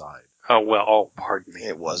in his side. Pardon me.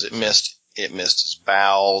 It was. It missed his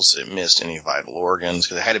bowels. It missed any vital organs.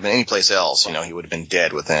 Because if it had been any place else, he would have been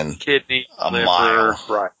dead within kidney, liver, mile.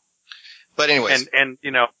 Right. But anyways. And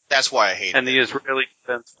that's why I hate it. And the Israeli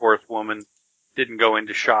Defense Force woman didn't go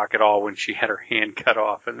into shock at all when she had her hand cut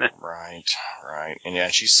off. And then. Right. And yeah,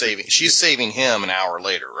 she's saving him an hour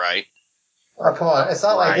later, right? Oh, come on. It's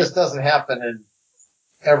not like this doesn't happen in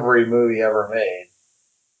every movie ever made.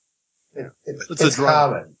 It's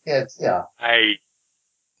common. It's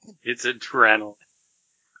adrenaline.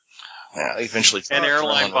 Yeah, eventually. And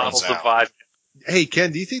airline bottles of vodka. Hey,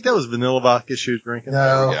 Ken, do you think that was vanilla vodka she was drinking?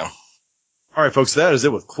 No. There we go. All right, folks, that is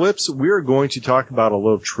it with clips. We're going to talk about a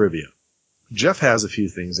little trivia. Jeff has a few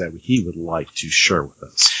things that he would like to share with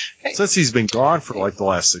us. Hey. Since he's been gone for like the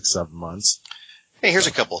last 6-7 months. Hey, here's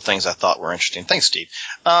a couple of things I thought were interesting. Thanks, Steve.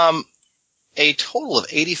 A total of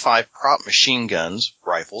 85 prop machine guns,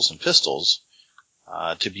 rifles, and pistols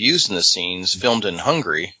to be used in the scenes filmed in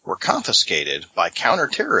Hungary were confiscated by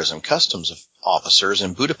counterterrorism customs officers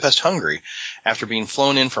in Budapest, Hungary, after being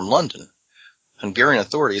flown in from London. Hungarian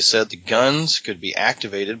authorities said the guns could be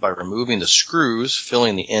activated by removing the screws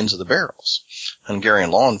filling the ends of the barrels.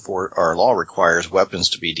 Hungarian law requires weapons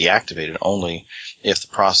to be deactivated only if the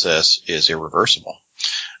process is irreversible.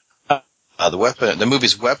 The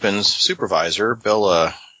movie's weapons supervisor,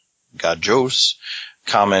 Bela Gajos,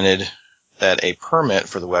 commented that a permit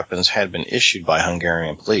for the weapons had been issued by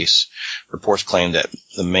Hungarian police. Reports claimed that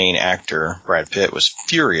the main actor, Brad Pitt, was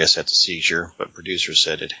furious at the seizure, but producers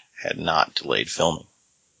said it had not delayed filming.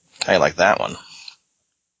 I like that one.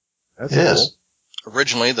 That's cool.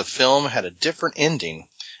 Originally, the film had a different ending.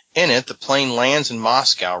 In it, the plane lands in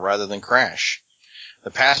Moscow rather than crash. The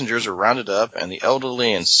passengers are rounded up, and the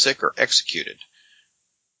elderly and sick are executed.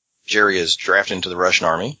 Jerry is drafted into the Russian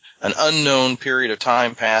army. An unknown period of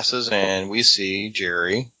time passes, and we see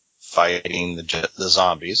Jerry fighting the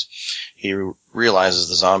zombies. He realizes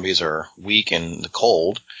the zombies are weak in the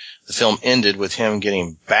cold. The film ended with him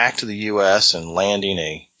getting back to the U.S. and landing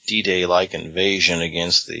a D-Day-like invasion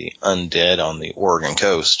against the undead on the Oregon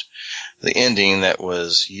coast. The ending that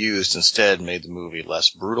was used instead made the movie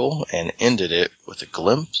less brutal and ended it with a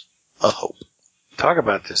glimpse of hope. Talk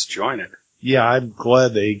about disjointed. Yeah, I'm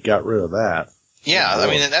glad they got rid of that. Yeah,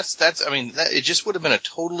 it just would have been a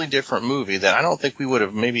totally different movie that I don't think we would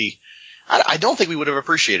have maybe. I don't think we would have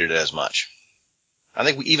appreciated it as much. I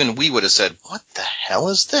think we would have said, what the hell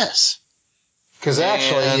is this? Because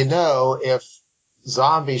actually, if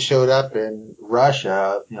zombies showed up in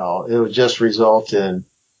Russia, it would just result in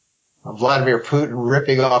Vladimir Putin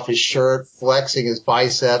ripping off his shirt, flexing his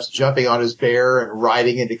biceps, jumping on his bear, and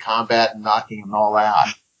riding into combat and knocking them all out.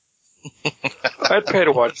 I'd pay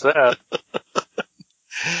to watch that.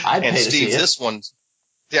 I'd and pay Steve, to see this one,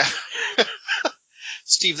 yeah.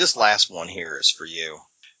 Steve, this last one here is for you.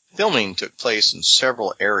 Filming took place in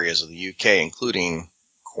several areas of the UK, including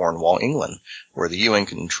Cornwall, England, where the UN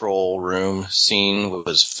control room scene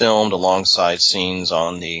was filmed alongside scenes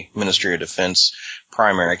on the Ministry of Defense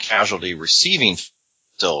Primary Casualty Receiving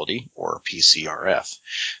Facility, or PCRF.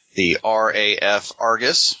 The RAF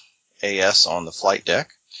Argus, AS on the flight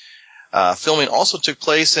deck. Filming also took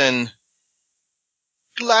place in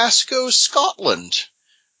Glasgow, Scotland,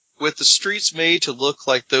 with the streets made to look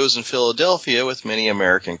like those in Philadelphia, with many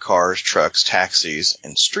American cars, trucks, taxis,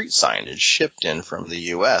 and street signage shipped in from the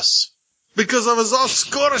U.S. Because I was all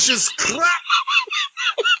Scottish as crap.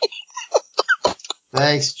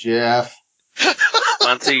 Thanks, Jeff.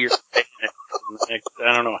 Muncie, you're next,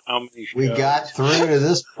 I don't know how many shows. We got through to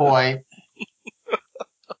this point.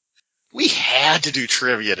 We had to do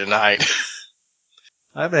trivia tonight.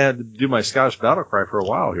 I haven't had to do my Scottish battle cry for a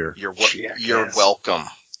while here. You're welcome.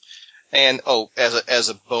 And, as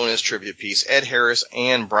a bonus trivia piece, Ed Harris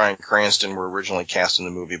and Bryan Cranston were originally cast in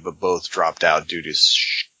the movie, but both dropped out due to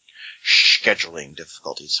scheduling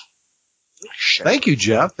difficulties. Thank you,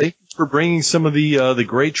 Jeff. Thank you for bringing some of the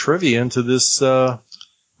great trivia into this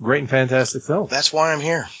great and fantastic film. That's why I'm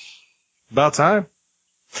here. About time.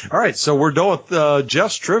 All right, so we're done with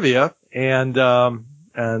Jeff's trivia, and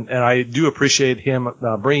I do appreciate him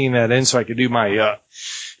bringing that in so I could do my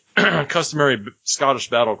customary Scottish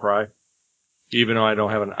battle cry, even though I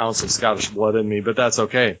don't have an ounce of Scottish blood in me, but that's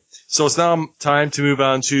okay. So it's now time to move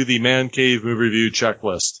on to the Man Cave movie review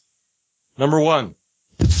checklist. Number 1.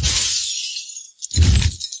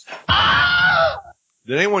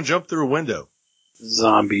 Did anyone jump through a window?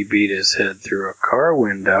 Zombie beat his head through a car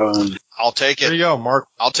window. And I'll take it. There you go, Mark.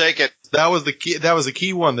 I'll take it. That was the key. That was the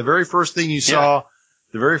key one. The very first thing you saw,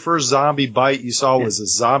 the very first zombie bite you saw was a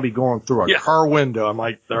zombie going through a car window. I'm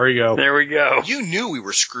like, there you go. There we go. You knew we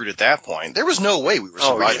were screwed at that point. There was no way we were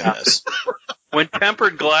surviving this. When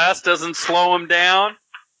tempered glass doesn't slow him down.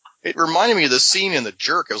 It reminded me of the scene in The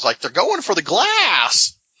Jerk. It was like, they're going for the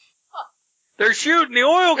glass. They're shooting the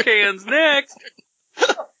oil cans next.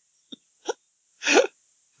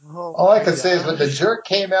 All I can say is when The Jerk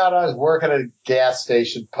came out, I was working at a gas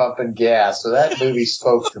station pumping gas, so that movie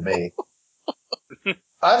spoke to me.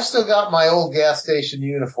 I've still got my old gas station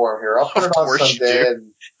uniform here. I'll put it on someday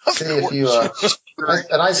and see if you,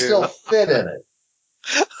 and I still fit in it.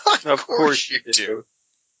 Of course you do.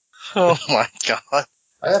 Oh my God.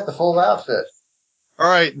 I got the full outfit. All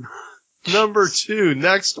right. Number 2,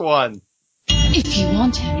 next one. If you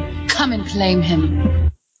want him, come and claim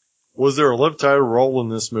him. Was there a live title role in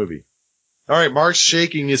this movie? All right, Mark's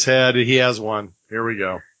shaking his head. He has one. Here we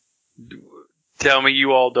go. Tell me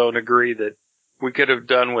you all don't agree that we could have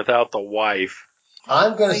done without the wife.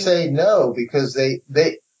 I'm going to say no, because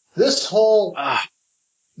this whole,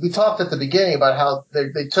 we talked at the beginning about how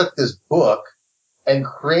they took this book and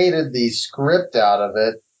created the script out of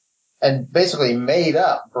it and basically made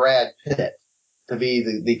up Brad Pitt to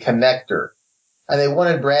be the connector. And they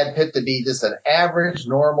wanted Brad Pitt to be just an average,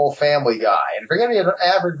 normal family guy. And if you're going to be an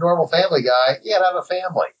average, normal family guy, you got to have a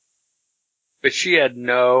family. But she had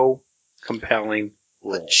no compelling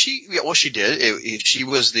role. She did. She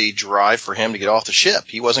was the drive for him to get off the ship.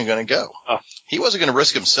 He wasn't going to go. He wasn't going to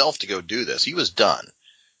risk himself to go do this. He was done.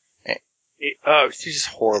 She's just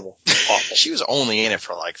horrible. Awful. She was only in it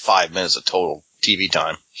for like 5 minutes of total TV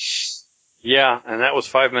time. Yeah, and that was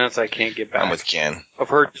 5 minutes I can't get back. I'm with Ken. Of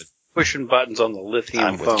her pushing buttons on the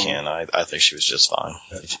lithium phone. I'm with Ken. I think she was just fine.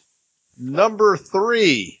 Number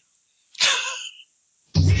 3.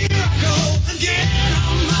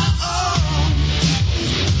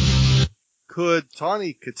 Could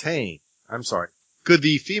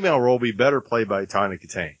the female role be better played by Tawny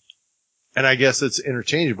Kitaen? And I guess it's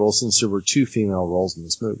interchangeable since there were 2 female roles in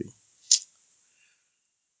this movie.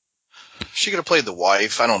 She could have played the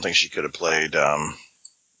wife. I don't think she could have played the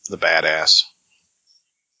badass.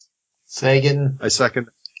 Sagan. I second.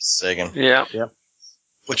 Sagan. Yeah. Yep.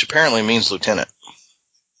 Which apparently means lieutenant.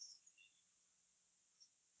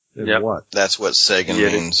 In what? That's what Sagan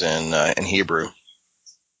means in Hebrew.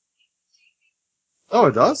 Oh,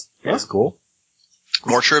 it does? Yeah. That's cool.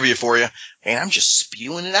 More trivia for you. Man, I'm just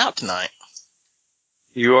spewing it out tonight.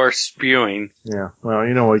 You are spewing. Yeah. Well,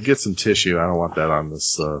 you know what? Get some tissue. I don't want that on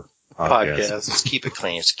this podcast. Just keep it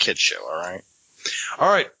clean. It's a kid's show, all right?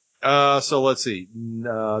 All right. So let's see.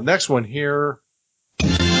 Next one here.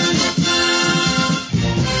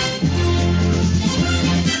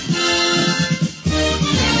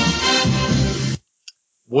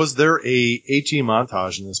 Was there a AT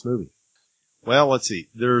montage in this movie? Well, let's see.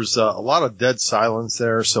 There's a lot of dead silence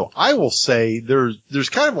there, so I will say there's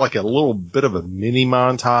kind of like a little bit of a mini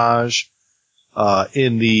montage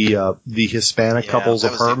in the Hispanic couple's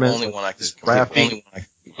apartment. The only one I could.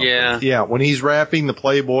 Yeah. Yeah, when he's wrapping the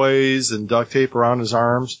Playboys and duct tape around his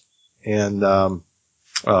arms and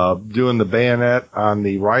doing the bayonet on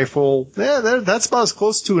the rifle. Yeah, that's about as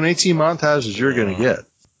close to an AT montage as you're going to get.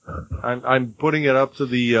 I'm putting it up to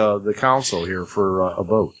the council here for a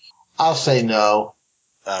vote. I'll say no.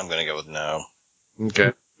 I'm going to go with no.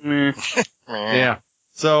 Okay. Yeah.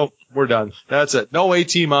 So we're done. That's it. No AT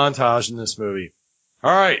montage in this movie.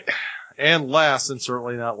 All right. And last and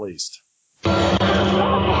certainly not least.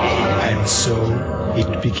 And so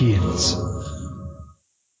it begins.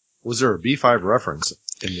 Was there a B5 reference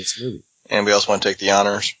in this movie? Anybody else want to take the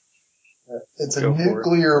honors? It's a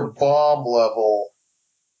nuclear bomb level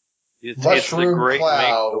mushroom the great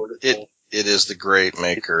cloud. It is the great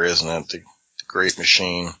maker, isn't it? The great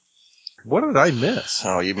machine. What did I miss?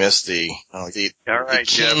 Oh, you missed the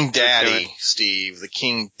King Daddy, Steve. The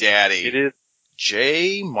King Daddy. It is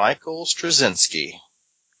J. Michael Straczynski.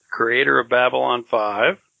 Creator of Babylon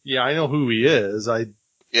 5. Yeah, I know who he is.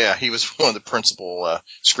 Yeah, he was one of the principal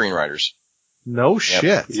screenwriters. No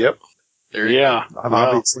shit. Yep. I've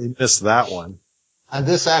obviously missed that one. And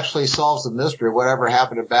this actually solves the mystery of whatever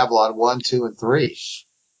happened to Babylon 1, 2, and 3.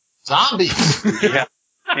 Zombies! Yeah.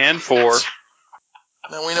 And 4.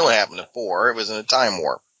 No, we know what happened to 4. It was in a time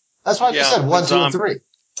warp. That's why I just said 1, 2, and 3.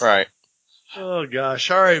 Right. Oh,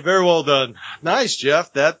 gosh. All right. Very well done. Nice,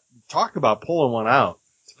 Jeff. Talk about pulling one out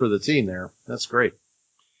for the team there. That's great.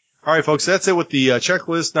 All right, folks. That's it with the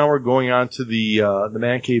checklist. Now we're going on to the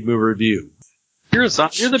Man Cave movie review. You're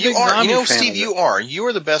the big zombie fan. Steve, you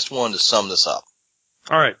are the best one to sum this up.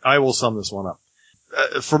 All right. I will sum this one up.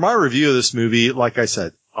 For my review of this movie, like I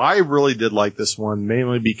said, I really did like this one,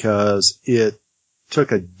 mainly because it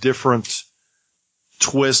took a different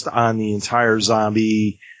twist on the entire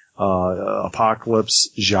zombie apocalypse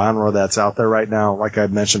genre that's out there right now. Like I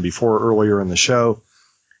mentioned before earlier in the show,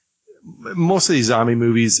 most of these zombie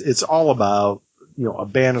movies, it's all about, a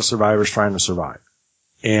band of survivors trying to survive.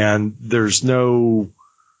 And there's no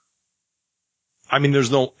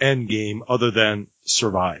end game other than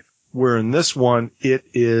survive. Where in this one, it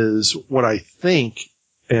is what I think,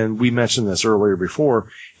 and we mentioned this earlier before,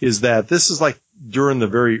 is that this is like during the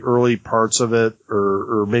very early parts of it,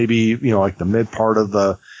 or maybe, like the mid part of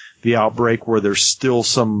the outbreak where there's still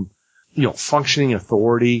some, functioning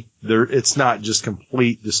authority. It's not just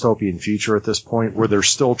complete dystopian future at this point where they're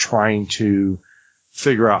still trying to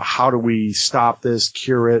figure out how do we stop this,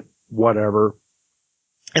 cure it, whatever.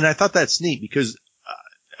 And I thought that's neat because,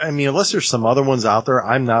 unless there's some other ones out there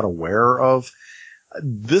I'm not aware of,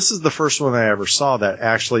 this is the first one I ever saw that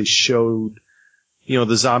actually showed,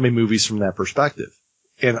 the zombie movies from that perspective.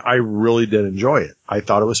 And I really did enjoy it. I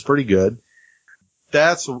thought it was pretty good.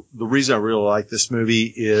 That's the reason I really like this movie.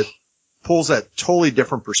 It pulls that totally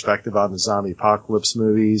different perspective on the zombie apocalypse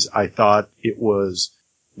movies. I thought it was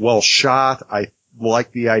well shot. I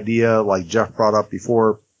like the idea, like Jeff brought up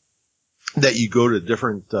before, that you go to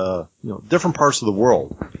different parts of the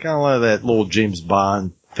world. Kind of like that little James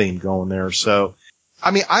Bond theme going there. So,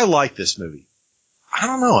 I like this movie. I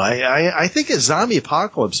don't know. I think as zombie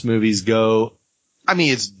apocalypse movies go,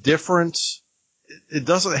 it's different. It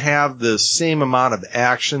doesn't have the same amount of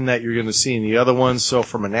action that you're going to see in the other ones. So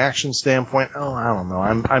from an action standpoint, I don't know.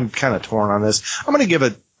 I'm kind of torn on this. I'm going to give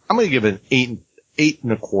it an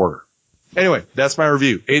 8.25. Anyway, that's my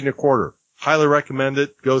review. 8.25. Highly recommend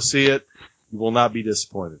it. Go see it. You will not be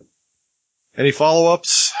disappointed. Any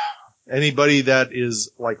follow-ups? Anybody that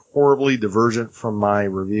is like horribly divergent from my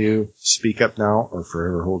review, speak up now or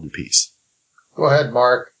forever hold your peace. Go ahead,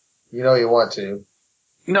 Mark. You know you want to.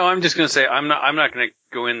 No, I'm just going to say I'm not going to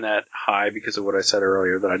go in that high because of what I said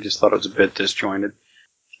earlier, that I just thought it was a bit disjointed.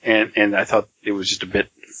 And I thought it was just a bit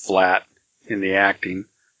flat in the acting.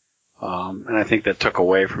 And I think that took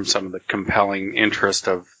away from some of the compelling interest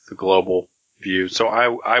of the global view. So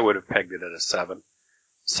I would have pegged it at a 7.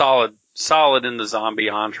 Solid in the zombie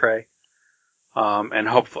entree. And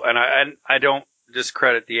hopeful, and I don't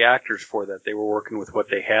discredit the actors for that. They were working with what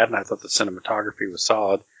they had, and I thought the cinematography was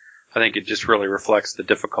solid. I think it just really reflects the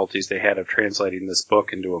difficulties they had of translating this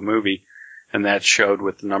book into a movie, and that showed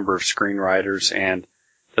with the number of screenwriters and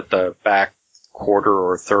that the back quarter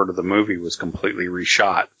or third of the movie was completely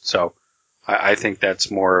reshot. So I think that's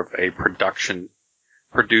more of a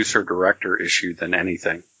producer-director issue than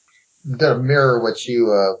anything. I'm going to mirror what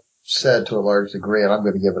you said to a large degree, and I'm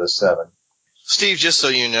going to give it a 7. Steve, just so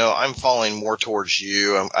you know, I'm falling more towards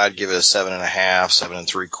you. I'd give it a 7.5, 7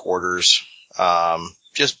 3/4.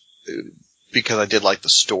 Just because I did like the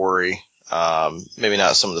story. Maybe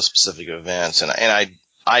not some of the specific events. And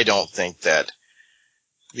I don't think that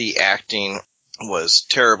the acting was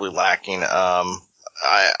terribly lacking.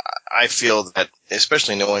 I feel that,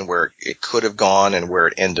 especially knowing where it could have gone and where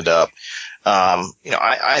it ended up,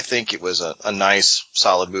 I think it was a nice,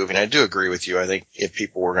 solid movie. And I do agree with you. I think if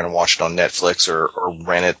people were going to watch it on Netflix or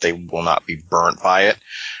rent it, they will not be burnt by it.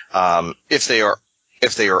 If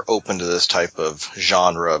they are open to this type of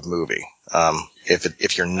genre of movie.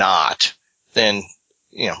 If you're not, then,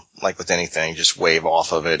 like with anything, just wave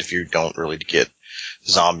off of it if you don't really get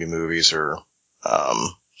zombie movies or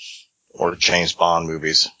James Bond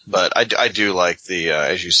movies. But I do like the,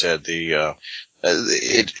 as you said,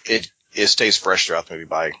 it stays fresh throughout the movie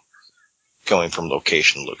by going from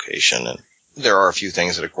location to location. And there are a few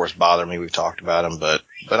things that, of course, bother me. We've talked about them, but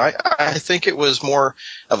I think it was more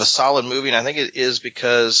of a solid movie. And I think it is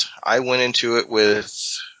because I went into it with,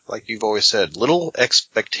 like you've always said, little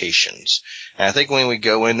expectations. And I think when we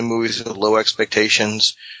go into movies with low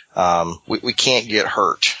expectations, we can't get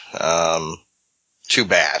hurt, too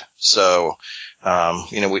bad. So,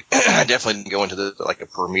 I definitely didn't go into like a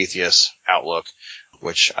Prometheus outlook,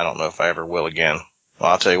 which I don't know if I ever will again.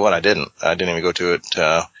 Well, I'll tell you what, I didn't even go to it,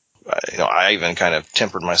 I even kind of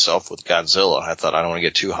tempered myself with Godzilla. I thought I don't want to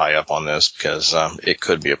get too high up on this because, it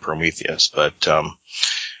could be a Prometheus, but,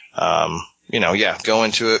 go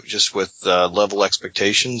into it just with, level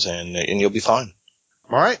expectations and you'll be fine.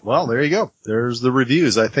 All right. Well, there you go. There's the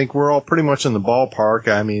reviews. I think we're all pretty much in the ballpark.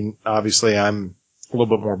 I mean, obviously I'm a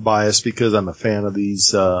little bit more biased because I'm a fan of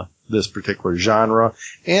this particular genre.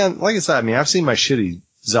 And like I said, I mean, I've seen my shitty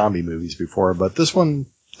zombie movies before, but this one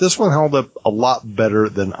held up a lot better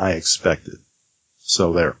than I expected.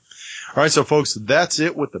 So there. All right. So folks, that's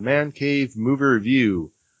it with the Man Cave movie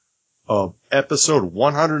review of episode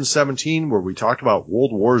 117, where we talked about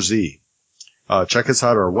World War Z. Check us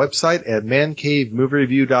out on our website at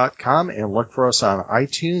mancavemoviereview.com and look for us on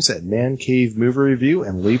iTunes at Man Cave Movie Review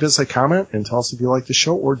and leave us a comment and tell us if you liked the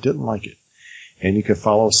show or didn't like it. And you can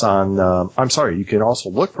follow us on, you can also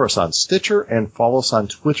look for us on Stitcher and follow us on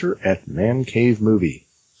Twitter at Man Cave Movie.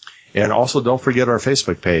 And also don't forget our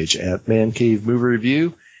Facebook page at Man Cave Movie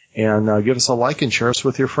Review and give us a like and share us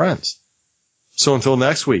with your friends. So until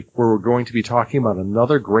next week, where we're going to be talking about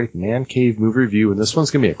another great Man Cave movie review, and this one's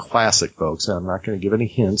going to be a classic, folks, and I'm not going to give any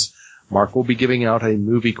hints. Mark will be giving out a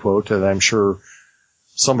movie quote, and I'm sure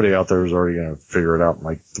somebody out there is already going to figure it out in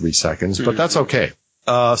like 3 seconds, but that's okay.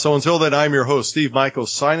 So until then, I'm your host, Steve Michael,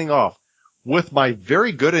 signing off with my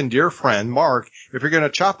very good and dear friend, Mark. If you're going to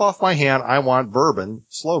chop off my hand, I want bourbon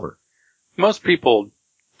Slover. Most people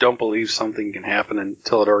don't believe something can happen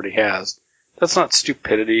until it already has. That's not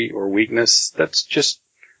stupidity or weakness. That's just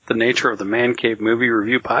the nature of the Man Cave Movie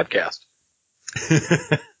Review podcast.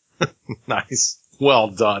 Nice. Well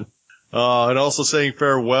done. And also saying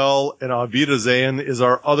farewell and auf Wiedersehen is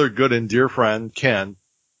our other good and dear friend, Ken.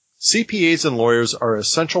 CPAs and lawyers are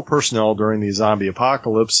essential personnel during the zombie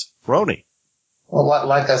apocalypse. Roni. Well,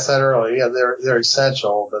 like I said earlier, yeah, they're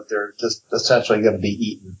essential, but they're just essentially going to be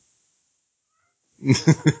eaten.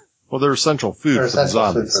 Well, they're essential food for the zombies. They're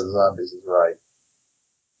essential food for the zombies, is right.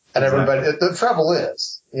 And everybody, the trouble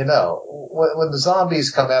is, when the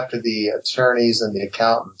zombies come after the attorneys and the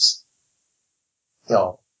accountants,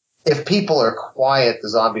 if people are quiet, the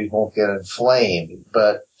zombies won't get inflamed.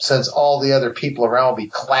 But since all the other people around will be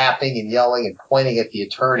clapping and yelling and pointing at the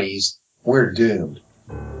attorneys, we're doomed.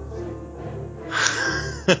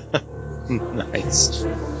 Nice.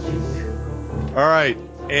 All right.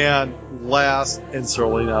 And last and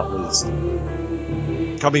certainly not least,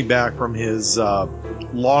 coming back from his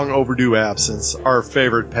long overdue absence, our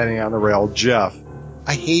favorite penny on the rail, Jeff.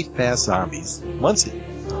 I hate fast zombies. Muncie.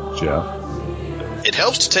 Jeff. It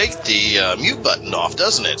helps to take the mute button off,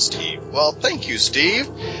 doesn't it, Steve? Well, thank you, Steve.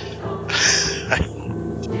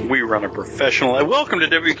 We run a professional. Welcome to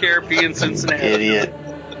WKRP in Cincinnati. Idiot.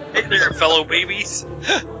 Hey there, fellow babies.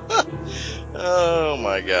 Oh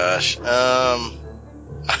my gosh.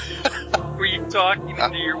 Were you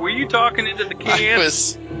talking into the can?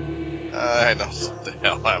 I don't know what the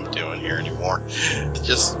hell I'm doing here anymore.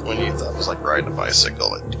 Just when you thought it was like riding a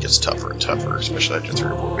bicycle, it gets tougher and tougher, especially after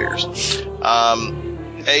 3 or 4 beers.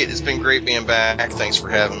 Hey, it's been great being back. Thanks for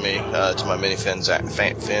having me. To my many fans. God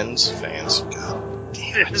damn.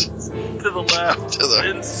 Sins to the left. To the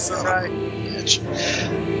sins to the right.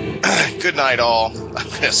 Good night, all. I'm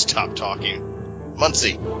gonna stop talking.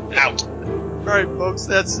 Muncie, out. All right, folks,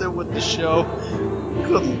 that's it with the show.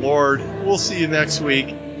 Good Lord. We'll see you next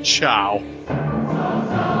week. Ciao.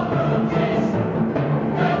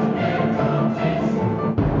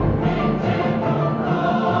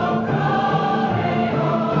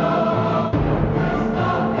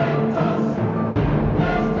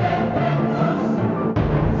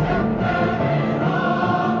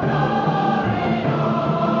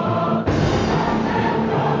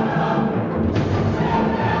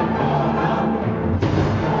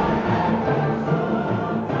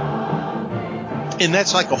 And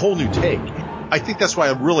that's like a whole new take. I think that's why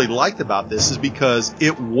I really liked about this is because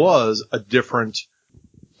it was a different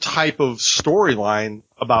type of storyline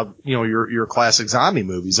about, you know, your classic zombie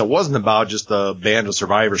movies. It wasn't about just a band of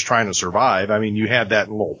survivors trying to survive. I mean, you had that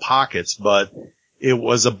in little pockets, but it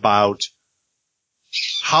was about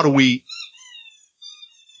how do we...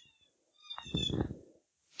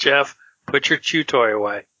 Jeff, put your chew toy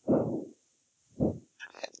away. That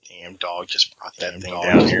damn dog just brought that thing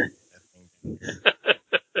down here.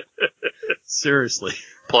 Seriously.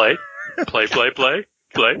 Play.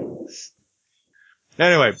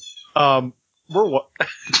 Anyway, we're what?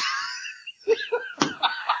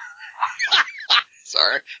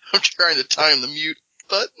 Sorry, I'm trying to time the mute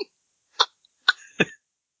button.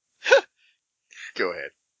 Go ahead.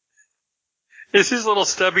 Is his little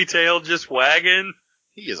stubby tail just wagging?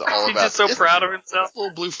 He is all He's about. just so proud of himself.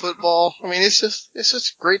 Little blue football. I mean, it's just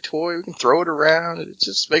a great toy. We can throw it around. It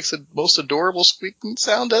just makes the most adorable squeaking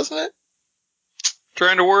sound, doesn't it?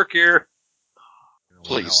 Trying to work here.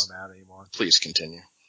 Please continue.